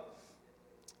we go.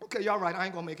 Okay, y'all right. I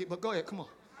ain't gonna make it, but go ahead. Come on.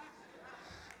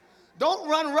 Don't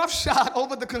run roughshod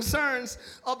over the concerns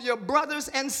of your brothers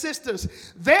and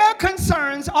sisters. Their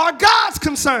concerns are God's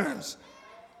concerns.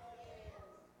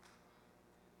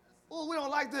 Oh, we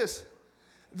don't like this.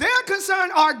 Their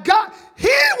concerns are God.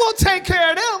 He will take care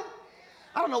of them.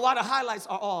 I don't know why the highlights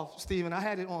are off, Stephen. I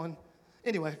had it on.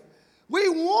 Anyway. We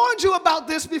warned you about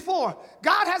this before.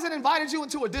 God hasn't invited you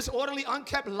into a disorderly,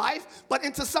 unkept life, but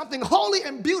into something holy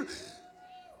and beautiful.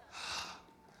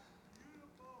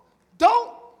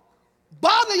 Don't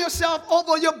bother yourself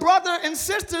over your brother and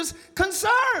sister's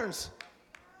concerns.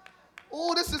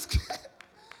 Oh, this is...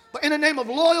 But in the name of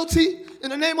loyalty, in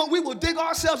the name of, we will dig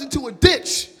ourselves into a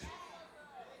ditch.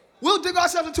 We'll dig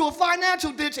ourselves into a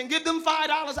financial ditch and give them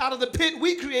 $5 out of the pit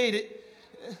we created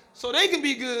so they can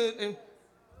be good.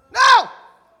 No!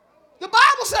 The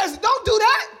Bible says don't do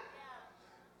that.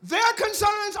 Their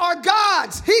concerns are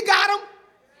God's. He got them.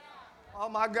 Oh,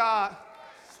 my God.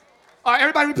 All right,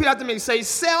 everybody repeat after me. Say,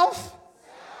 self,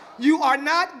 you are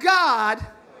not God,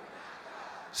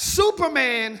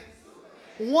 Superman,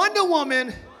 Wonder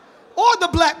Woman, or the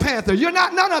Black Panther. You're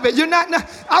not none of it. You're not,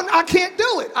 I can't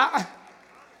do it. I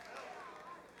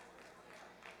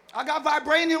got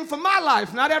vibranium for my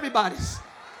life, not everybody's.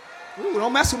 Ooh,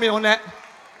 don't mess with me on that.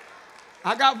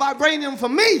 I got vibranium for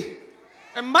me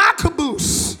and my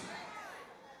caboose.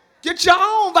 Get your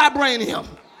own vibranium.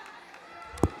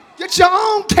 Get your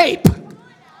own cape.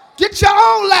 Get your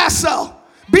own lasso.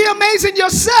 Be amazing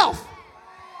yourself.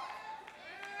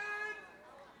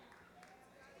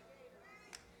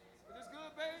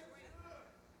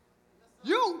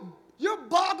 You're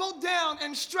boggled down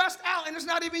and stressed out, and it's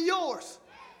not even yours.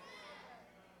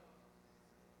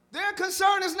 Their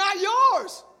concern is not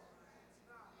yours.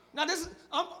 Now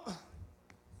I'm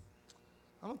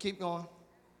gonna keep going.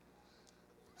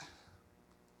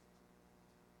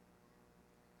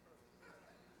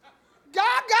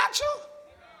 God got you.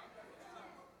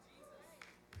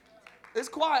 It's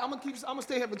quiet. I'm gonna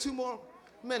stay here for 2 more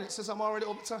minutes since I'm already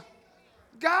over time.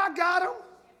 God got him.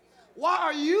 Why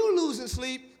are you losing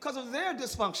sleep? Because of their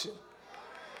dysfunction.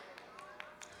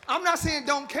 I'm not saying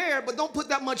don't care, but don't put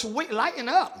that much weight. Lighten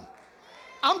up.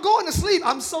 I'm going to sleep.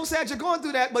 I'm so sad you're going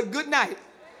through that, but good night.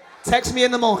 Text me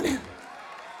in the morning.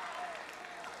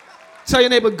 Tell your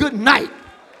neighbor, good night.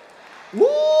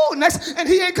 Woo, next, and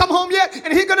he ain't come home yet,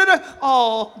 and he gonna,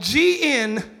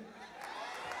 GN.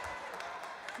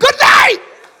 Good night.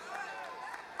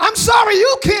 I'm sorry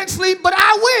you can't sleep, but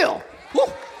I will.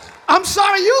 Woo. I'm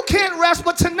sorry you can't rest,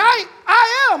 but tonight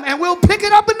I am, and we'll pick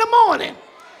it up in the morning.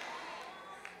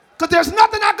 Because there's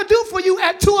nothing I could do for you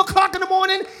at 2 o'clock in the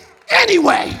morning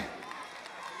anyway.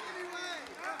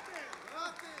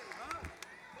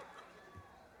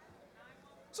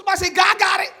 Somebody say, God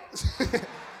got it.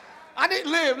 I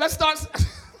didn't live. Let's start.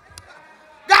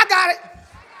 God got it.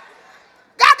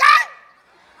 God got it.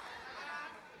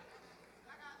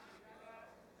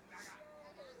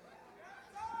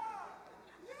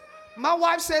 My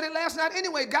wife said it last night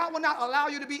anyway. God will not allow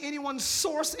you to be anyone's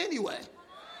source anyway.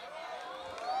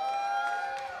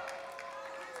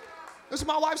 This is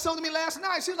what my wife told me last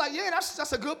night. She was like, yeah,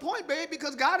 that's a good point, babe,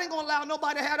 because God ain't going to allow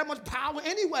nobody to have that much power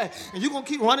anyway. And you're going to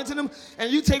keep running to them,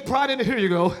 and you take pride in it. Here you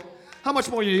go. How much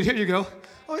more you need? Here you go.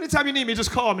 Oh, anytime you need me,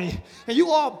 just call me. And you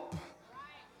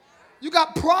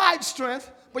got pride strength,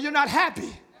 but you're not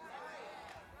happy.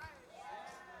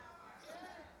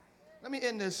 Let me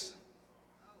end this.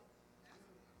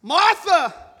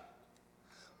 Martha,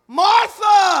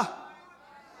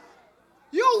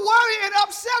 you're worried and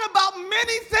upset about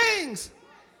many things.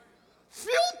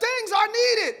 Few things are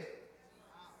needed.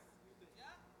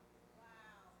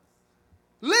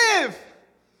 Live.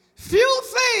 Few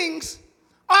things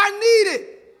are needed.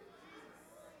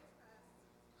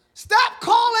 Stop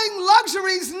calling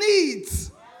luxuries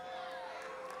needs.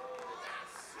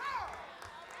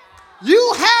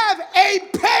 You have a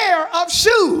pair of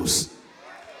shoes.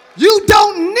 You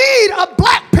don't need a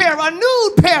black pair, a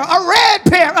nude pair, a red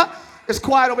pair. It's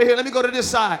quiet over here. Let me go to this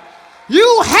side.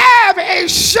 You have a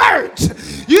shirt.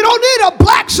 You don't need a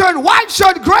black shirt, white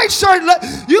shirt, gray shirt.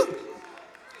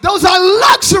 Those are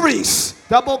luxuries.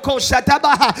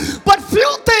 But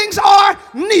few things are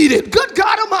needed. Good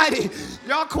God Almighty.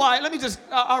 Y'all quiet. Let me just,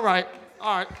 all right.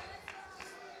 I'm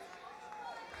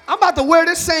about to wear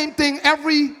this same thing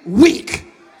every week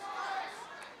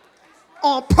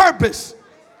on purpose.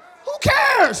 Who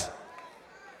cares?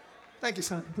 Thank you,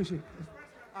 son. Appreciate it.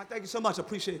 Thank you so much.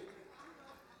 Appreciate it.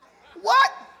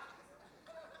 What?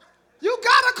 You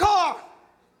got a car.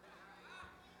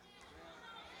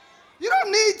 You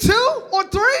don't need 2 or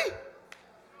 3.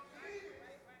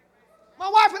 My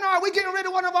wife and I, we getting rid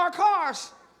of one of our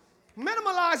cars,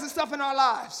 minimalizing stuff in our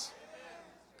lives.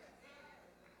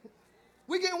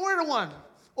 We getting rid of one,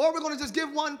 or we're going to just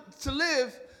give one to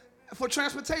live for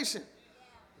transportation,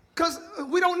 because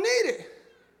we don't need it.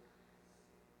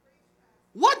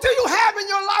 What do you have in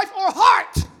your life or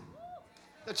heart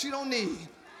that you don't need?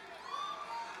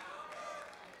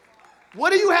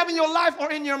 What do you have in your life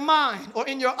or in your mind or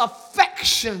in your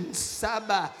affections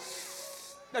that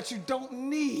you don't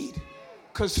need?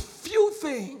 Because few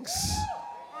things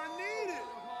are needed.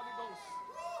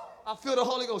 I feel the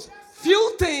Holy Ghost.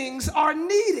 Few things are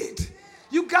needed.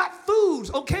 You got foods.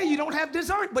 Okay, you don't have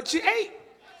dessert, but you ate.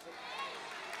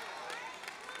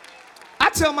 I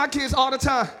tell my kids all the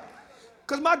time,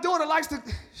 because my daughter likes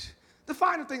the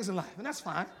finer things in life, and that's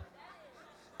fine.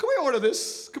 Can we order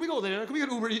this? Can we go there? Can we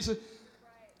get Uber Eats?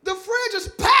 The fridge is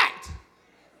packed.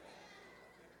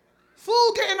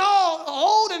 Food getting all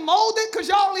old and molded because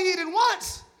y'all only eat it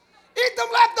once. Eat them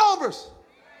leftovers.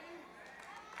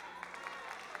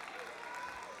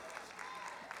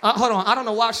 Hold on. I don't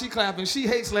know why she clapping. She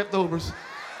hates leftovers.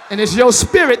 And it's your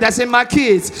spirit that's in my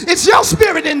kids. It's your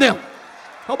spirit in them.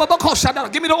 Give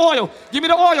me the oil. Give me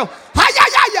the oil.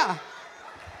 Hi-ya-ya-ya.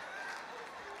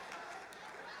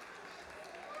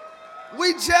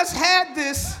 We just had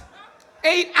this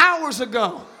 8 hours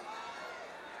ago.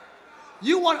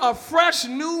 You want a fresh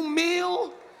new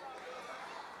meal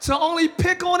to only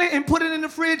pick on it and put it in the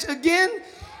fridge again?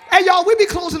 Hey, y'all, we be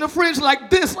closing the fridge like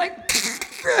this, like,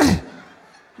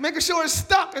 making sure it's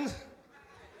stuck, and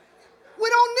we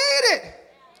don't need it.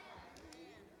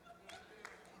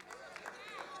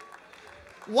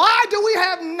 Why do we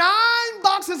have 9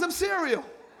 boxes of cereal?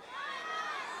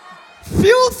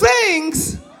 Few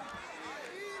things.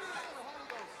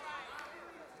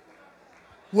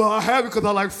 Well, I have it because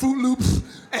I like Fruit Loops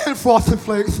and Frosted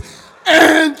Flakes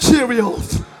and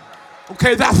Cheerios.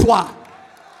 Okay, that's why.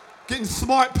 Getting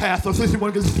smart, Pastor, since you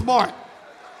want to get smart.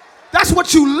 That's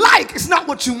what you like. It's not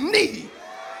what you need.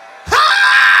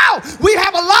 How? We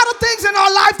have a lot of things in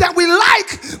our life that we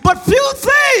like, but few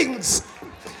things.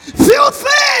 Few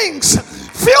things,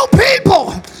 few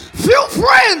people, few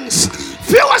friends,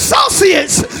 few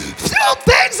associates, few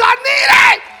things are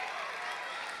needed.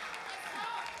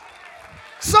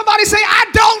 Somebody say, I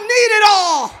don't need it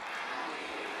all.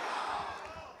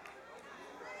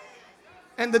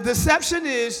 And the deception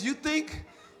is you think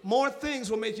more things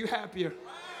will make you happier,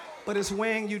 but it's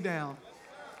weighing you down.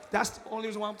 That's the only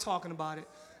reason why I'm talking about it,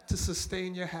 to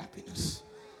sustain your happiness.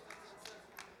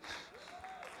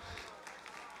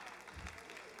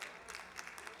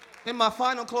 In my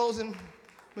final closing,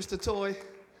 Mr. Toy,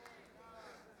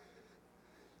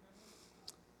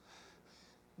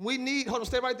 we need, hold on,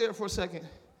 stay right there for a second.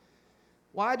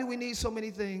 Why do we need so many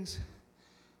things?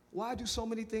 Why do so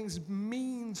many things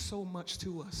mean so much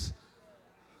to us?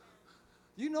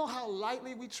 You know how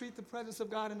lightly we treat the presence of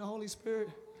God and the Holy Spirit?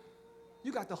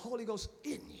 You got the Holy Ghost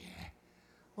in you.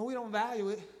 When we don't value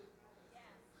it,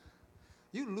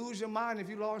 you lose your mind if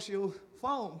you lost your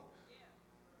phone,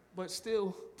 but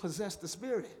still possess the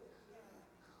Spirit.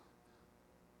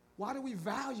 Why do we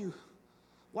value?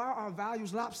 Why are our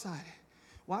values lopsided?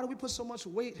 Why do we put so much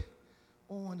weight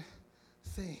on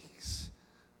things?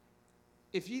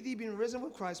 If ye be risen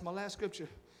with Christ, my last scripture,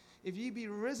 if ye be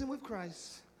risen with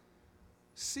Christ,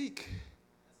 seek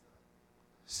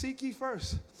ye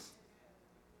first.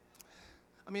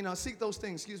 Seek those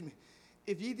things, excuse me.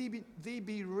 If ye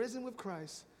be risen with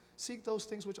Christ, seek those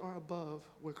things which are above,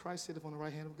 where Christ sitteth on the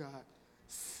right hand of God.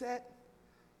 Set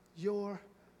your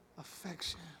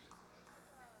affection,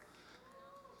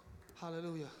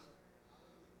 hallelujah,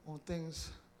 on things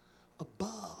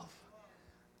above,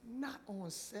 not on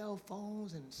cell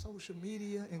phones and social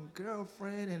media and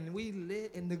girlfriend and we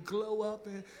lit and the glow up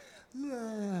and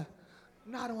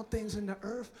not on things in the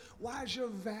earth. Why is your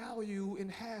value in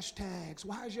hashtags?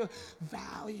 Why is your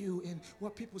value in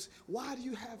what people say? Why do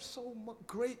you have so much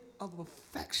great of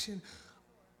affection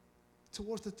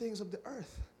towards the things of the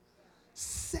earth?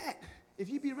 If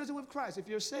you be risen with Christ, if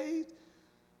you're saved,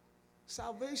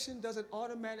 salvation doesn't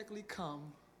automatically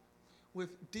come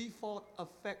with default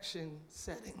affection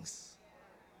settings.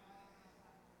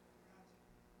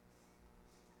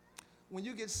 When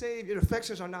you get saved, your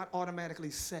affections are not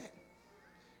automatically set.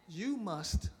 You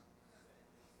must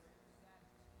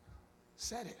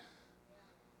set it.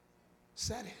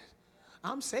 Set it.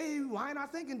 I'm saved. Why ain't I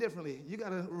thinking differently? You got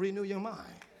to renew your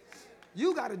mind.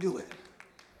 You got to do it.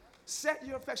 Set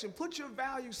your affection. Put your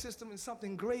value system in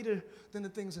something greater than the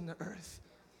things in the earth.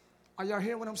 Are y'all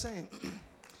hearing what I'm saying?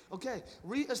 Okay.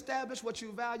 Reestablish what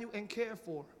you value and care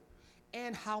for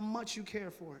and how much you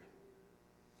care for it.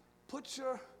 Put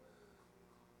your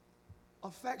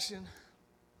affection,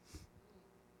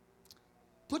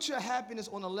 put your happiness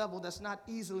on a level that's not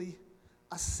easily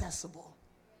accessible.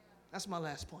 That's my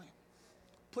last point.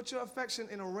 Put your affection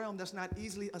in a realm that's not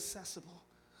easily accessible.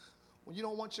 When you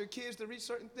don't want your kids to reach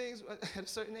certain things at a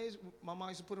certain age, my mom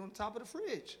used to put it on the top of the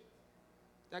fridge.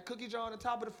 That cookie jar on the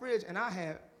top of the fridge, and I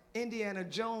had Indiana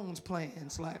Jones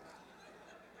plans. Like,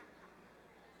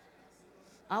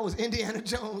 I was Indiana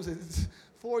Jones at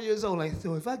 4 years old. Like,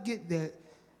 so if I get that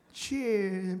chair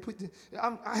and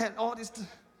I had all these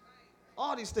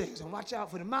things, and watch out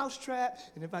for the mouse trap,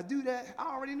 and if I do that,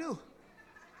 I already knew.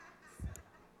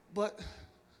 But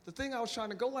the thing I was trying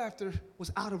to go after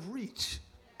was out of reach.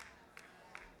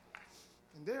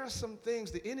 And there are some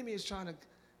things the enemy is trying to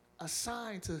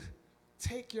assign to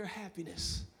take your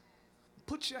happiness.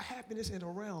 Put your happiness in a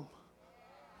realm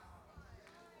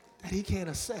that he can't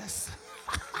assess.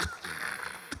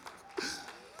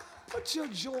 Put your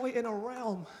joy in a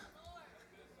realm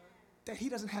that he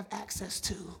doesn't have access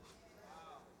to.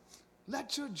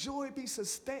 Let your joy be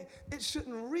sustained. It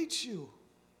shouldn't reach you.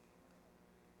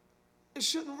 It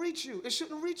shouldn't reach you. It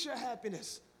shouldn't reach your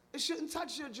happiness. It shouldn't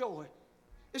touch your joy.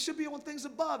 It should be on things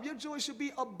above. Your joy should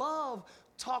be above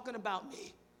talking about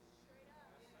me.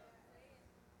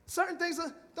 Certain things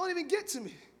don't even get to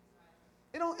me.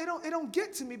 It don't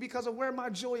get to me because of where my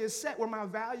joy is set, where my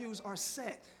values are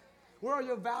set. Where are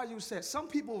your values set? Some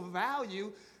people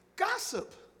value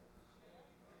gossip.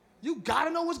 You got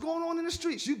to know what's going on in the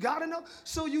streets. You got to know.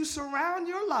 So you surround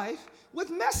your life with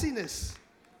messiness.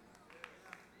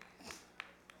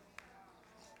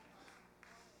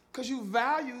 Because you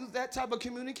value that type of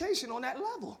communication on that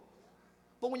level.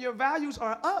 But when your values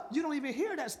are up, you don't even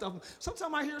hear that stuff.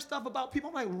 Sometimes I hear stuff about people,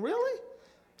 I'm like, really?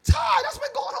 Ty, that's been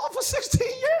going on for 16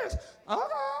 years.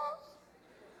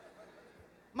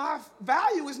 My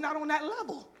value is not on that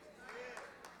level.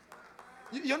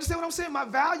 You understand what I'm saying? My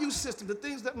value system, the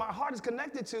things that my heart is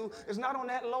connected to, is not on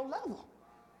that low level.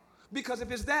 Because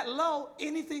if it's that low,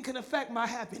 anything can affect my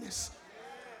happiness.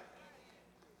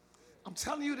 I'm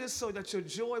telling you this so that your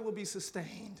joy will be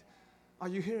sustained. Are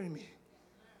you hearing me?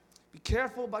 Be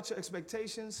careful about your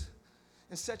expectations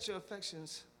and set your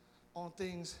affections on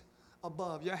things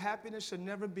above. Your happiness should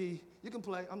never be, you can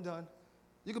play, I'm done.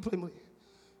 You can play.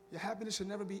 Your happiness should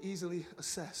never be easily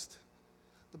assessed.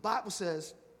 The Bible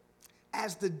says,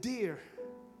 as the deer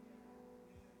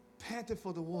panted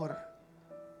for the water,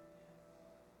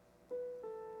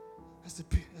 as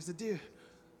the deer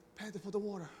panted for the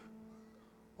water,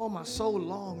 oh, my soul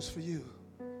longs for you.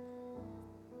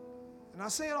 And I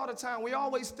say it all the time. We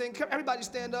always think, everybody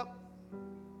stand up.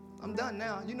 I'm done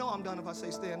now. You know I'm done if I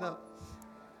say stand up.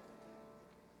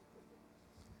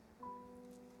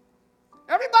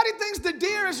 Everybody thinks the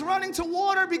deer is running to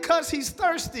water because he's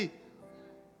thirsty.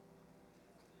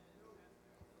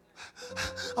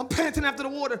 I'm panting after the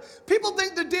water. People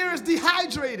think the deer is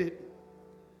dehydrated.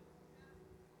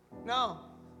 No.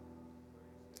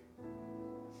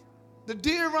 The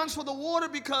deer runs for the water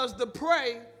because the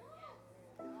prey,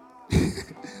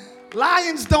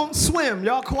 lions don't swim.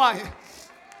 Y'all quiet.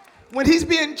 When he's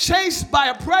being chased by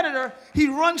a predator, he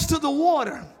runs to the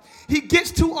water. He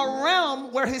gets to a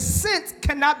realm where his scent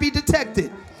cannot be detected.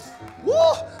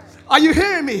 Woo! Are you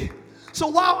hearing me? So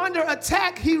while under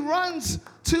attack, he runs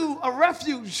to a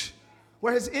refuge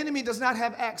where his enemy does not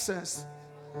have access.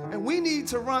 And we need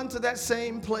to run to that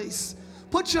same place.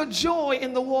 Put your joy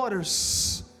in the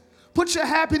waters. Put your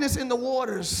happiness in the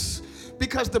waters,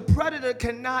 because the predator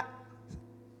cannot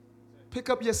pick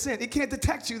up your scent. He can't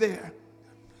detect you there.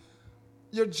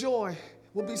 Your joy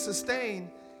will be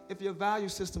sustained if your value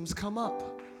systems come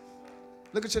up.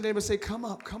 Look at your neighbor and say, come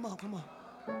up, come up, come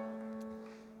up.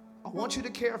 I want you to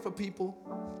care for people.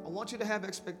 I want you to have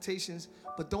expectations,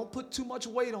 but don't put too much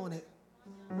weight on it.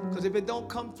 Because if it don't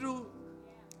come through,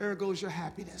 there goes your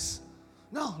happiness.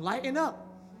 No, lighten up.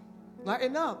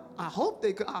 Lighten up. I hope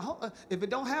they could. If it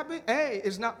don't happen, hey,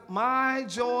 it's not. My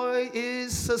joy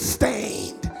is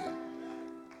sustained.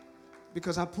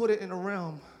 Because I put it in a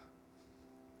realm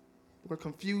where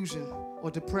confusion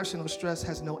or depression or stress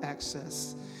has no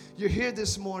access. You're here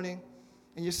this morning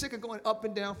and you're sick of going up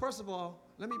and down. First of all,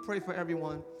 let me pray for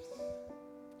everyone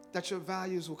that your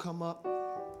values will come up,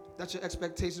 that your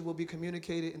expectations will be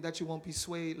communicated, and that you won't be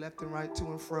swayed left and right, to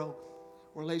and fro,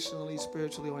 relationally,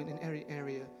 spiritually, or in every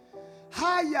area.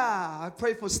 Hiya! I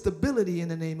pray for stability in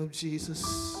the name of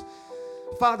Jesus.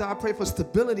 Father, I pray for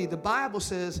stability. The Bible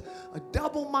says a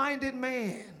double-minded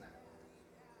man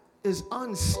is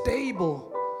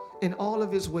unstable in all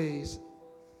of his ways.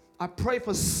 I pray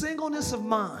for singleness of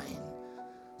mind,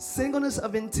 singleness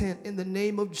of intent in the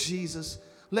name of Jesus.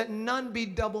 Let none be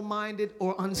double-minded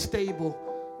or unstable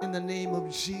in the name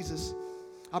of Jesus.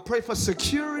 I pray for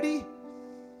security.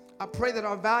 I pray that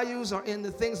our values are in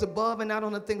the things above and not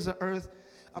on the things of earth.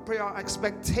 I pray our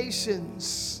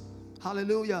expectations,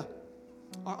 hallelujah,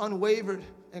 are unwavered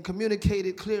and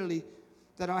communicated clearly,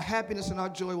 that our happiness and our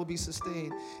joy will be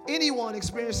sustained. Anyone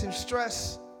experiencing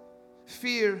stress,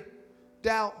 fear,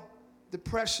 doubt,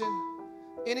 depression,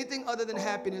 anything other than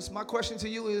happiness, my question to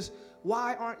you is,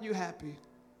 why aren't you happy?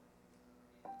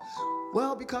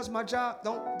 Well, because my job,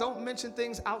 don't mention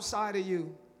things outside of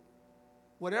you.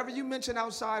 Whatever you mention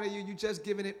outside of you, you're just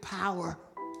giving it power.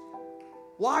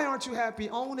 Why aren't you happy?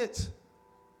 Own it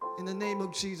in the name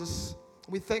of Jesus.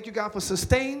 We thank you, God, for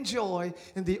sustained joy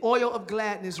and the oil of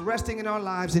gladness resting in our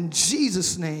lives in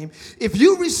Jesus' name. If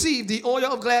you receive the oil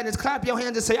of gladness, clap your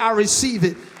hands and say, I receive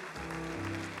it.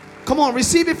 Come on,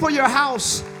 receive it for your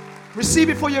house. Receive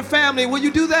it for your family. Will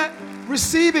you do that?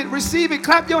 Receive it, receive it.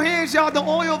 Clap your hands, y'all. The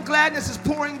oil of gladness is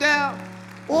pouring down.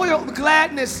 Oil of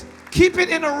gladness. Keep it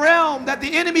in a realm that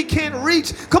the enemy can't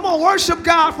reach. Come on, worship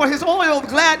God for his oil of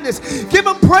gladness. Give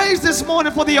him praise this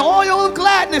morning for the oil of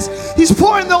gladness. He's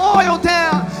pouring the oil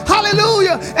down.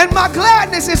 Hallelujah. And my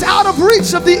gladness is out of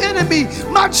reach of the enemy.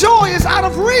 My joy is out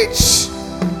of reach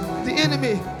of the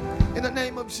enemy. In the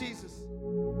name of Jesus.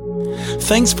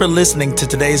 Thanks for listening to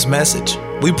today's message.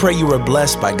 We pray you were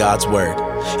blessed by God's word.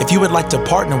 If you would like to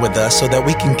partner with us so that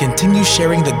we can continue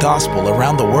sharing the gospel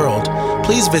around the world, please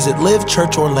please visit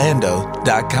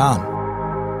livechurchorlando.com.